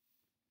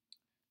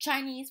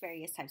 Chinese,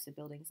 various types of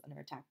buildings under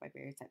attack by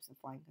various types of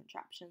flying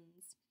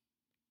contraptions.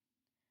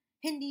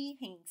 Hindi,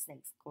 hanging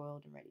snakes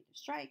coiled and ready to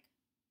strike.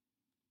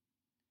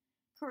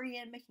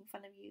 Korean, making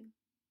fun of you.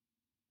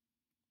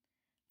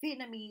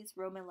 Vietnamese,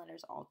 Roman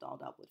letters all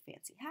dolled up with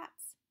fancy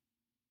hats.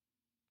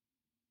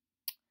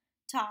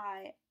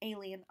 Thai,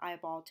 alien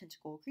eyeball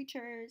tentacle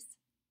creatures.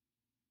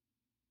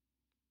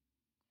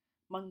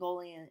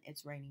 Mongolian,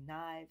 it's raining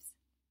knives.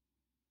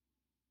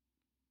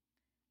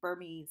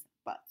 Burmese,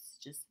 butts,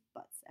 just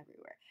butts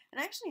everywhere.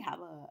 And I actually have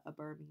a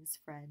Burmese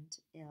friend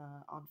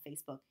on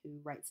Facebook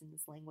who writes in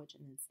this language,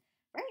 and it's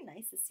very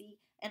nice to see.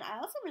 And I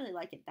also really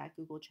like it that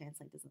Google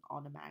Translate doesn't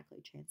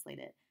automatically translate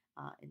it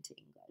into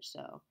English.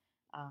 So,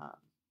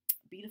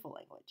 beautiful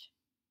language.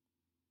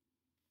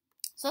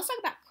 So let's talk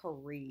about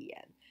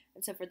Korean.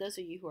 And so for those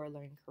of you who are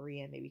learning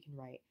Korean, maybe you can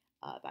write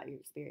about your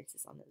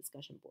experiences on the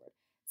discussion board.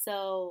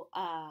 So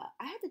I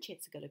had the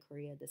chance to go to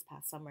Korea this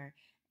past summer,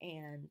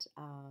 and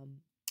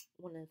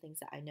one of the things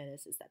that I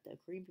noticed is that the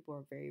Korean people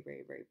are very,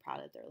 very, very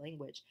proud of their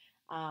language.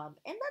 And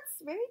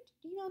that's very,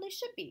 they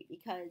should be,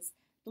 because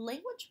the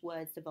language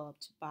was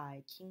developed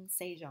by King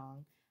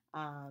Sejong,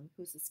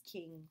 who's this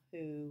king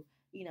who,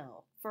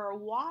 for a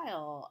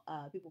while,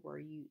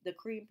 the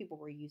Korean people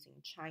were using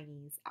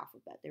Chinese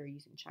alphabet. They were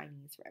using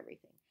Chinese for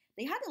everything.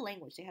 They had a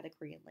language. They had a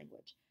Korean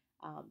language.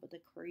 But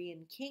the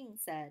Korean king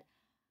said,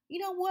 you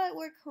know what,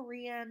 we're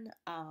Korean.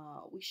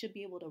 We should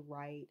be able to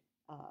write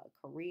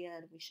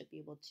Korean. We should be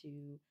able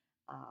to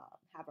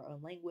have our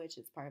own language.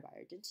 It's part of our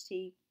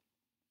identity.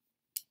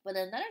 But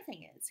another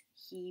thing is,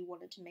 he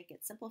wanted to make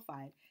it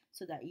simplified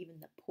so that even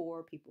the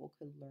poor people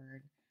could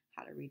learn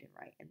how to read and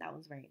write. And that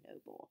was very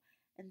noble.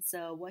 And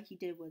so what he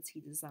did was he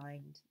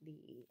designed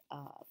the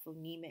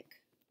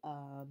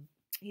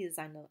he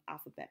designed the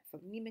alphabet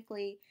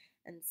phonemically.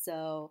 And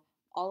so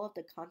all of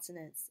the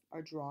consonants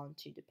are drawn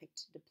to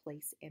depict the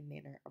place and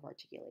manner of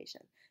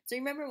articulation. So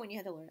remember when you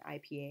had to learn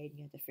IPA and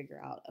you had to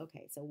figure out,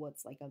 okay, so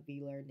what's like a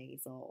velar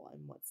nasal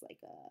and what's like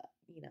a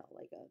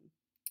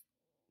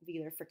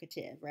velar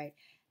fricative, right?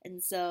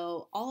 And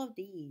so all of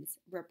these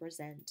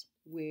represent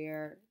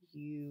where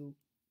you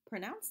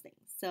pronounce things.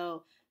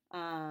 So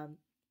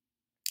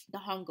the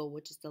Hangul,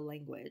 which is the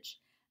language,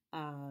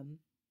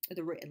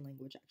 the written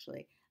language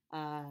actually,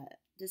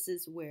 this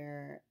is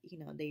where,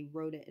 they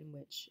wrote it in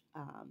which,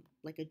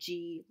 like a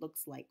G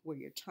looks like where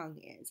your tongue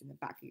is in the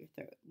back of your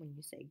throat when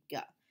you say G,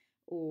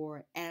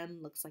 or M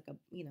looks like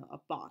a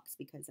box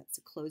because that's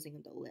the closing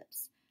of the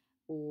lips,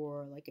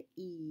 or like an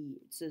E,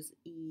 it says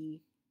E.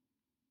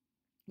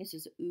 This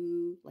is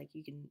U, like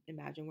you can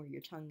imagine where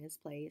your tongue is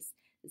placed.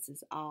 This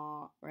is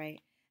ah,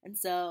 right? And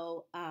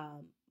so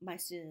my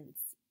students,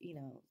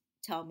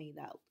 tell me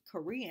that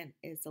Korean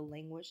is a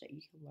language that you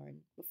can learn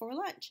before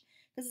lunch,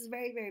 because it's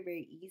very, very,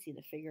 very easy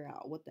to figure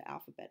out what the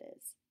alphabet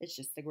is. It's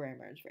just the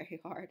grammar is very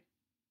hard.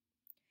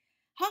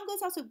 Hangul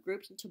is also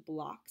grouped into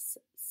blocks.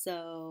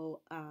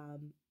 So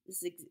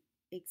this is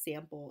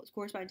example, it's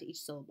corresponding to each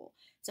syllable.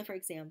 So for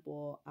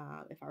example,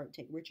 if I were to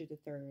take Richard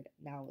III,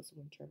 now is the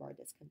winter of our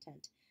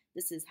discontent,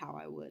 this is how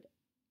I would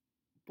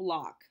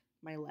block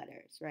my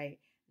letters, right?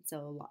 And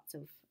so lots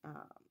of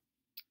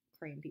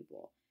Korean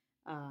people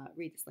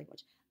read this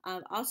language.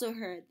 I've also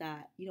heard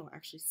that you don't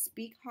actually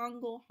speak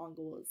Hangul.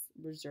 Hangul is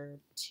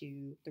reserved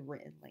to the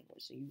written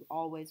language, so you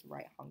always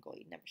write Hangul.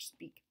 You never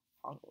speak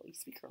Hangul. You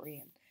speak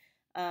Korean.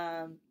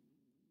 Um,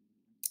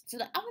 so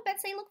the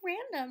alphabets, they look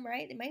random,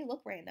 right? They may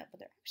look random, but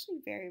they're actually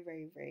very,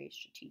 very, very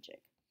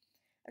strategic.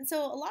 And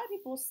so a lot of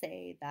people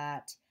say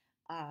that,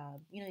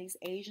 these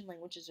Asian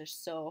languages are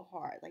so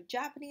hard. Like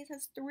Japanese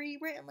has three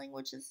written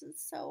languages.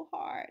 It's so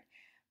hard,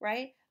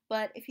 right?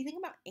 But if you think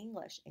about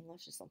English,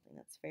 English is something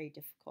that's very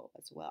difficult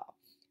as well.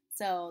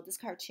 So this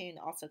cartoon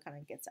also kind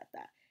of gets at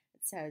that.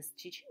 It says,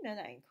 did you know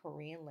that in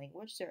Korean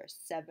language there are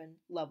 7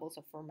 levels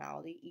of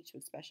formality, each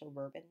with special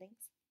verb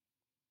endings?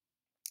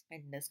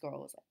 And this girl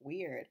was like,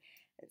 weird.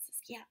 And it says,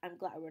 yeah, I'm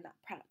glad we're not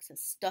products of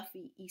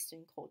stuffy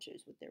Eastern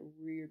cultures with their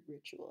weird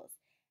rituals.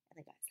 And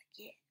the guy's like,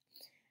 yeah.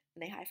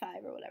 And they high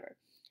five or whatever.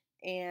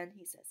 And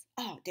he says,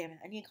 oh, damn it,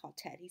 I need to call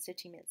Ted. He's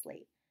 15 minutes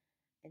late.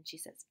 And she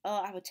says, oh,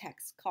 I have a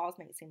text. Calls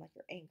make it seem like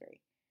you're angry.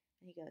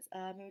 And he goes,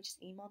 maybe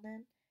just email then?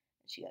 And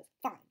she goes,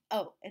 fine.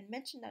 Oh, and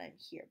mention that I'm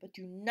here, but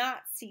do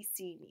not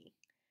CC me.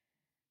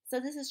 So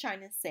this is trying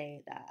to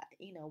say that,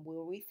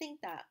 where we think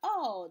that,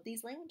 oh,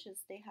 these languages,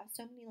 they have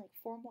so many like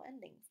formal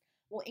endings.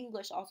 Well,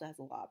 English also has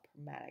a lot of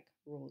pragmatic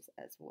rules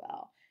as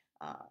well.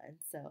 And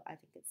so I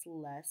think it's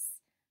less,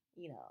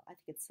 I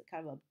think it's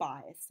kind of a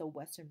bias, a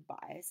Western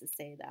bias to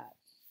say that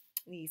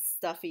these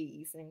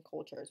stuffy Eastern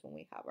cultures when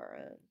we have our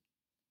own.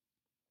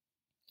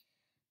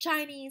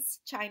 Chinese,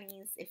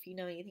 if you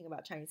know anything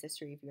about Chinese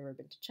history, if you've ever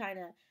been to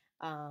China,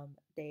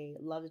 they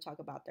love to talk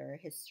about their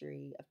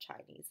history of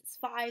Chinese. It's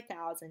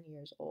 5,000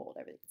 years old.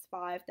 Everything's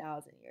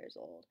 5,000 years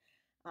old.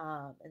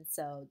 And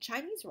so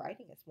Chinese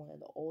writing is one of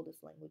the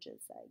oldest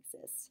languages that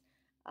exists.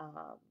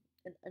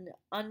 An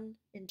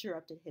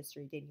uninterrupted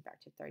history dating back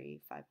to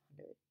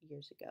 3,500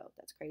 years ago.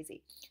 That's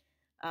crazy.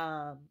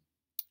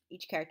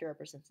 Each character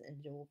represents an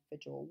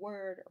individual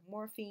word or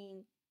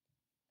morpheme,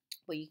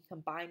 but you can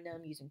combine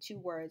them using 2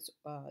 words,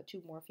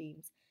 2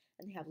 morphemes,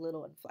 and they have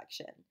little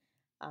inflection.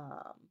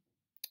 Um,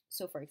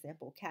 so, for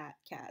example, cat,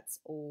 cats,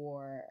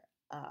 or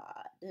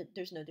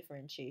there's no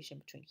differentiation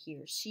between he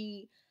or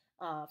she,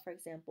 for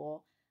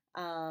example.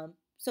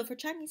 So, for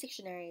Chinese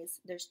dictionaries,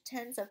 there's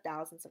tens of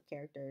thousands of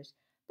characters,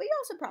 but you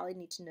also probably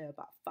need to know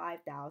about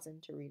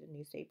 5,000 to read a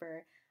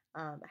newspaper.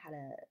 I had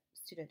a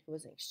student who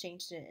was an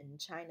exchange student in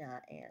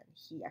China, and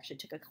he actually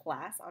took a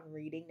class on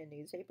reading the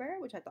newspaper,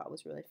 which I thought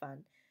was really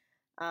fun.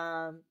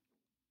 Um,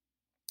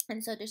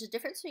 and so there's a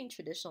difference between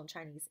traditional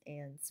Chinese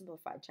and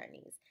simplified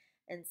Chinese.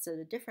 And so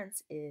the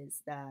difference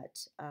is that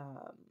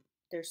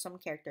there's some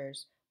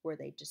characters where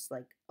they just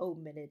like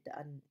omitted the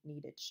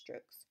unneeded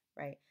strokes,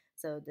 right?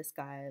 So this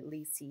guy,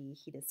 Li Si,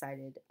 he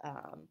decided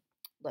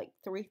like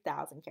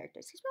 3,000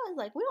 characters. He's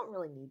probably like, we don't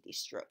really need these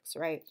strokes,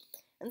 right?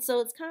 And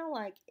so it's kind of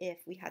like if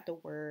we had the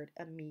word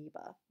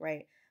amoeba,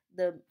 right?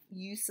 The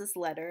useless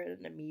letter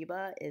in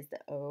amoeba is the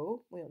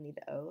O. We don't need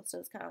the O. So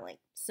it's kind of like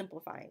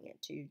simplifying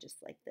it to just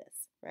like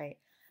this, right?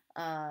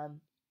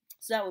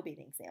 So that would be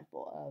an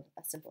example of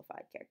a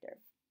simplified character.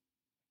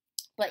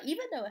 But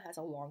even though it has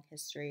a long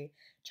history,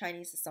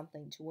 Chinese is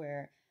something to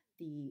where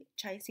the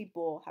Chinese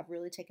people have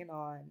really taken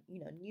on,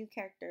 new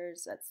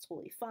characters. That's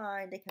totally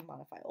fine. They can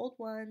modify old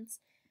ones.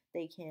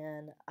 They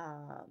can,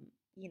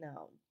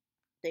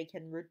 they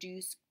can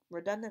reduce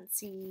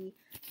redundancy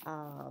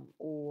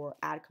or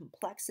add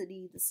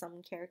complexity to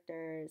some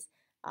characters.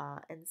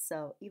 And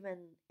so even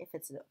if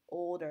it's an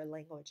older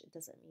language, it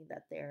doesn't mean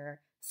that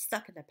they're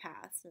stuck in the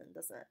past, and it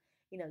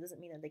doesn't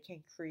mean that they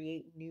can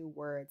create new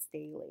words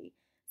daily.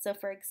 So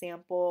for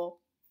example,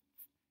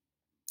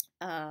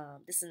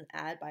 this is an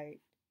ad by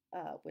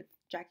with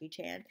Jackie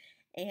Chan,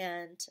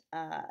 and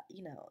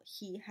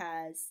he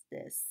has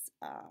this.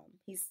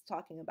 He's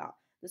talking about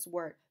this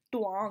word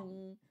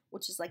duang,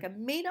 which is like a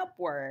made up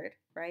word,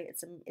 right?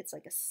 It's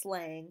like a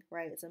slang,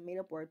 right? It's a made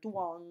up word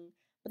duang,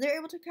 but they're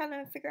able to kind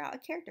of figure out a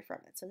character from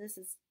it. So this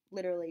is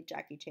literally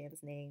Jackie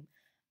Chan's name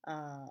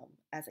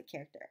as a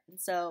character, and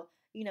so.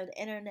 The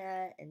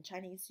internet and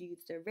Chinese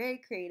youths, they're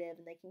very creative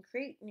and they can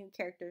create new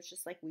characters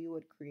just like we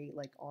would create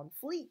like on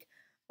Fleek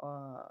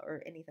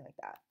or anything like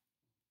that.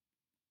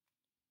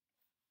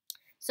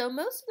 So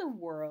most of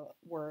the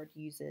word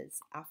uses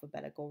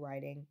alphabetical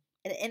writing,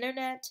 and the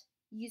internet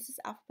uses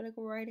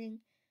alphabetical writing.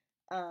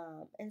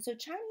 And so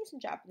Chinese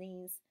and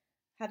Japanese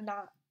have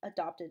not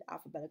adopted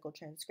alphabetical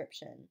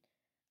transcription.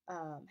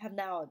 Have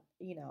now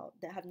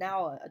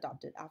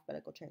adopted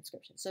alphabetical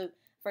transcription. So,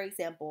 for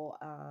example,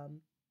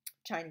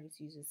 Chinese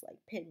uses like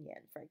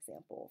pinyin, for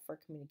example, for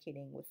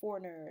communicating with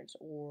foreigners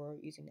or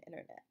using the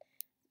internet.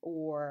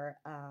 Or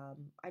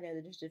I know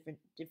that there's different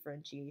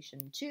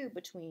differentiation too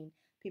between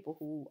people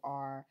who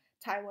are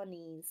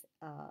Taiwanese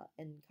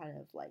and kind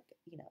of like,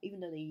 even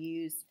though they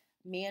use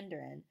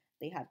Mandarin,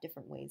 they have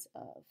different ways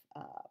of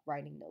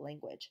writing the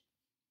language.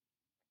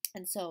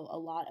 And so a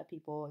lot of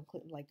people,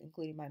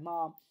 including my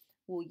mom,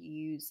 will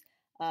use,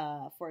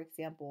 for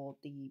example,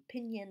 the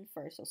pinyin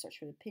first. They'll search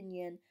for the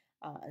pinyin,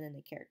 and then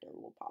the character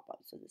will pop up.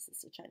 So this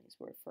is the Chinese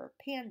word for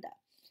panda.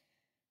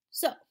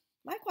 So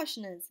my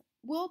question is,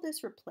 will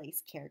this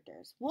replace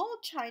characters? Will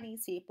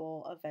Chinese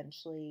people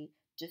eventually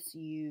just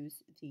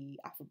use the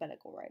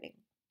alphabetical writing?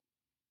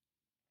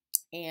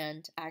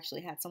 And I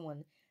actually had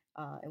someone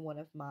in one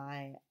of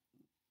my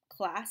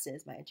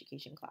classes, my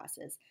education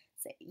classes,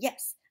 say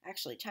yes.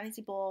 Actually, Chinese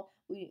people,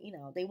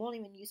 they won't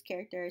even use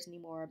characters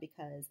anymore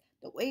because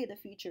the way of the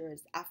future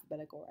is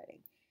alphabetical writing.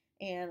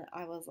 And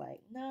I was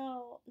like,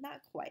 no,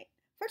 not quite.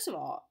 First of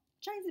all,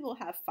 Chinese people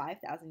have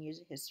 5,000 years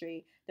of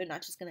history. They're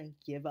not just gonna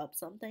give up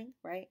something,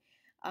 right?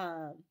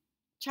 Um,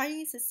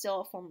 Chinese is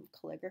still a form of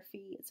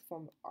calligraphy. It's a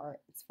form of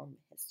art. It's a form of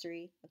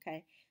history.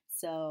 Okay,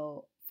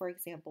 so for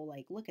example,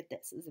 like look at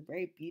this. It's a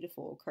very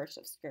beautiful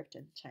cursive script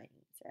in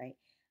Chinese, right?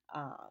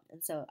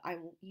 And so I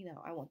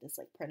want this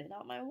like printed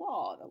on my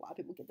wall. And a lot of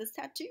people get this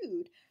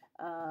tattooed,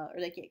 or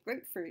they get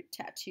grapefruit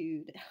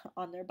tattooed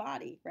on their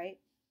body, right?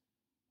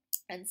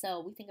 And so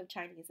we think of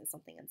Chinese as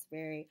something that's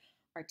very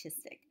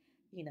artistic.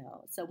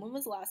 So when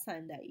was the last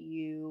time that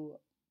you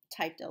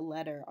typed a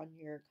letter on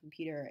your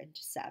computer and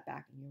just sat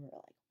back and you were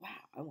like,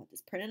 wow, I want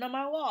this printed on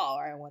my wall,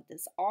 or I want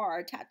this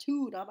R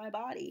tattooed on my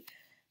body?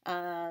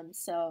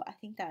 So I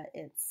think that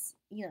I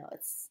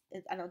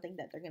don't think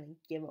that they're going to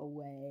give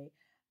away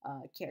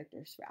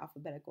characters for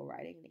alphabetical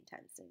writing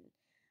anytime soon.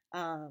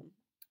 Um,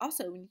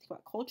 Also, when you think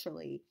about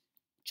culturally,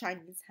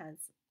 Chinese has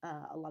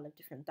a lot of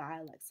different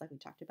dialects, like we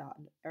talked about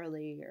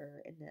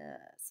earlier in the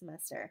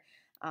semester.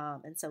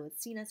 And so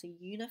it's seen as a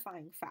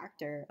unifying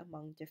factor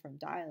among different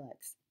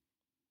dialects.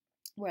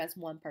 Whereas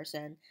one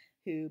person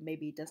who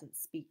maybe doesn't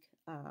speak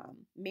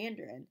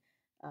Mandarin,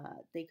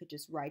 they could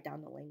just write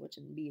down the language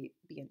and be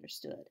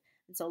understood.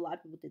 And so a lot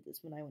of people did this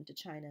when I went to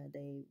China.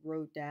 They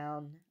wrote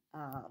down,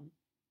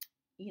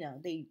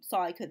 they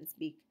saw I couldn't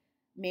speak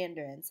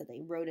Mandarin, so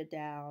they wrote it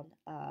down.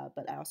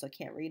 But I also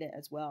can't read it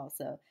as well,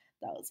 so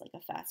that was like a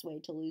fast way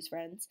to lose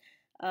friends.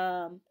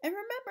 And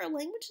remember,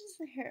 language is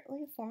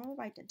inherently a form of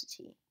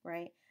identity,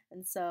 right?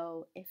 And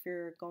so if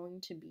you're a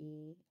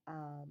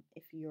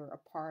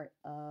part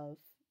of,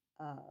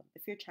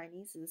 if you're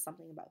Chinese, this is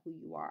something about who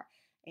you are.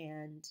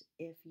 And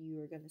if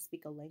you're going to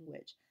speak a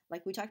language,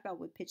 like we talked about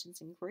with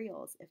Pidgins and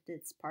Creoles, if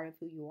it's part of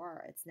who you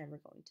are, it's never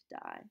going to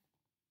die.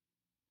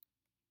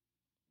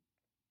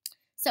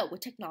 So with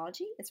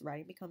technology, is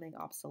writing becoming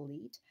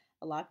obsolete?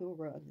 A lot of people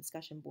wrote on the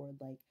discussion board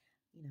like,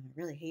 I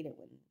really hate it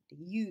when the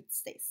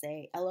youths they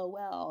say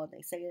LOL and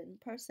they say it in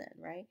person,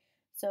 right?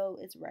 So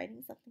is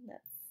writing something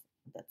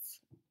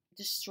that's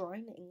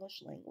destroying the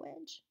English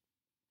language?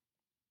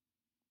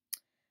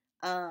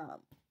 Um,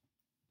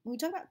 when we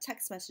talk about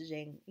text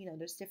messaging,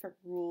 there's different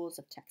rules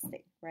of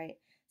texting, right?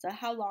 So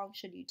how long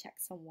should you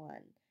text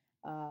someone?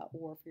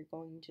 Or if you're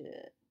going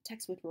to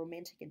text with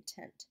romantic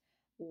intent,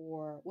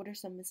 or what are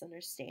some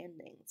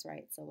misunderstandings,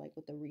 right? So like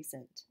with the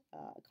recent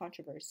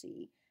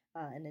controversy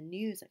in the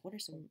news, like what are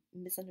some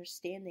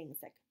misunderstandings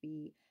that could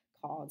be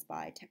caused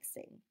by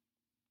texting?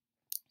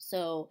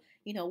 So,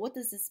 what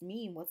does this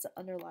mean? What's the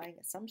underlying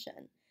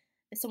assumption?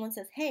 If someone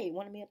says, hey,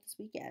 want to meet up this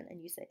weekend,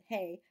 and you say,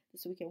 hey,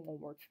 this weekend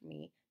won't work for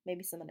me,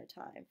 maybe some other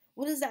time,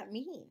 what does that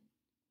mean?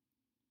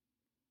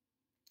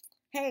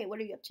 Hey, what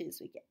are you up to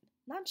this weekend?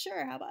 Not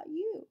sure. How about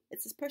you?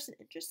 Is this person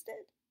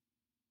interested?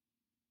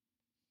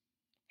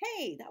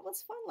 Hey, that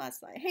was fun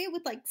last night. Hey,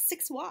 with like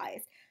 6 Ys. That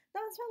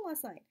was fun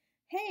last night.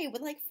 Hey,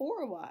 with like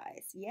 4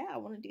 Ys. Yeah, I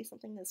want to do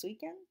something this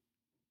weekend.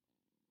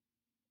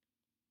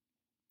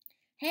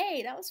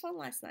 Hey, that was fun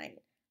last night.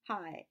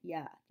 Hi,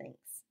 yeah,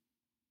 thanks.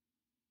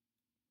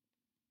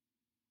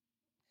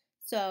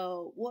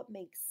 So,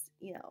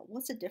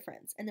 what's the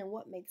difference? And then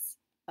what makes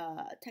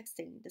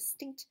texting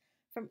distinct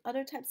from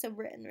other types of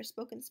written or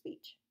spoken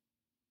speech?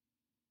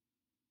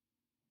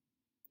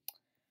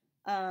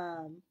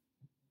 Um,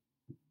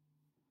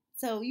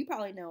 so, you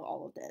probably know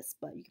all of this,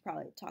 but you could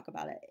probably talk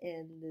about it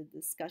in the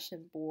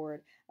discussion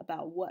board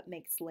about what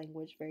makes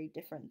language very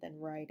different than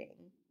writing.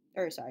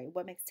 Or, sorry,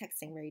 what makes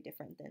texting very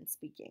different than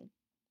speaking.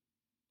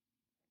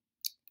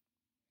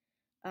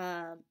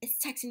 Is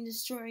texting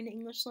destroying the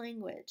English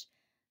language?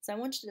 So I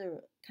want you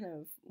to kind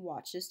of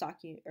watch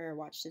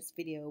watch this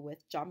video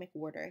with John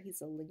McWhorter.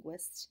 He's a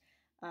linguist.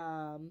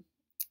 I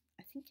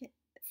think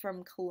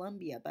from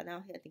Columbia, but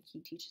now I think he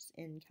teaches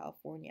in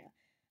California.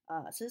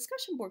 So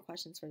discussion board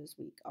questions for this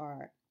week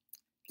are: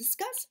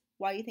 discuss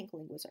why you think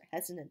linguists are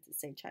hesitant to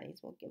say Chinese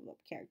won't give up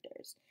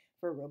characters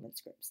for Roman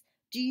scripts.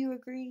 Do you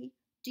agree?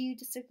 Do you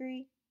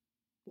disagree?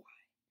 Why?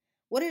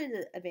 What are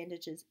the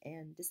advantages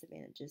and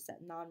disadvantages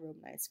that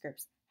non-Romanized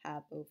scripts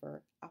have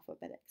over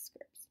alphabetic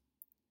scripts?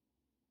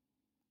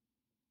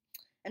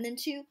 And then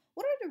 2,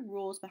 what are the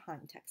rules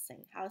behind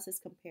texting? How is this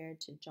compared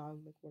to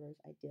John McWhorter's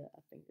idea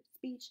of fingered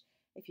speech?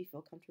 If you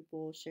feel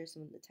comfortable, share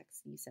some of the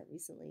texts you sent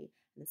recently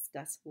and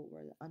discuss what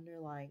were the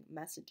underlying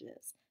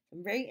messages.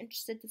 I'm very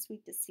interested this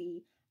week to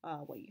see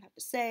what you have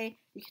to say.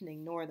 You can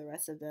ignore the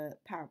rest of the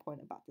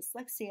PowerPoint about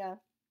dyslexia,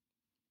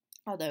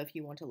 although if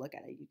you want to look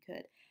at it, you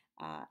could.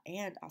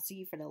 And I'll see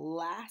you for the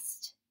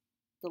last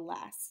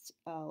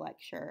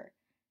lecture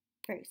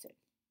very soon.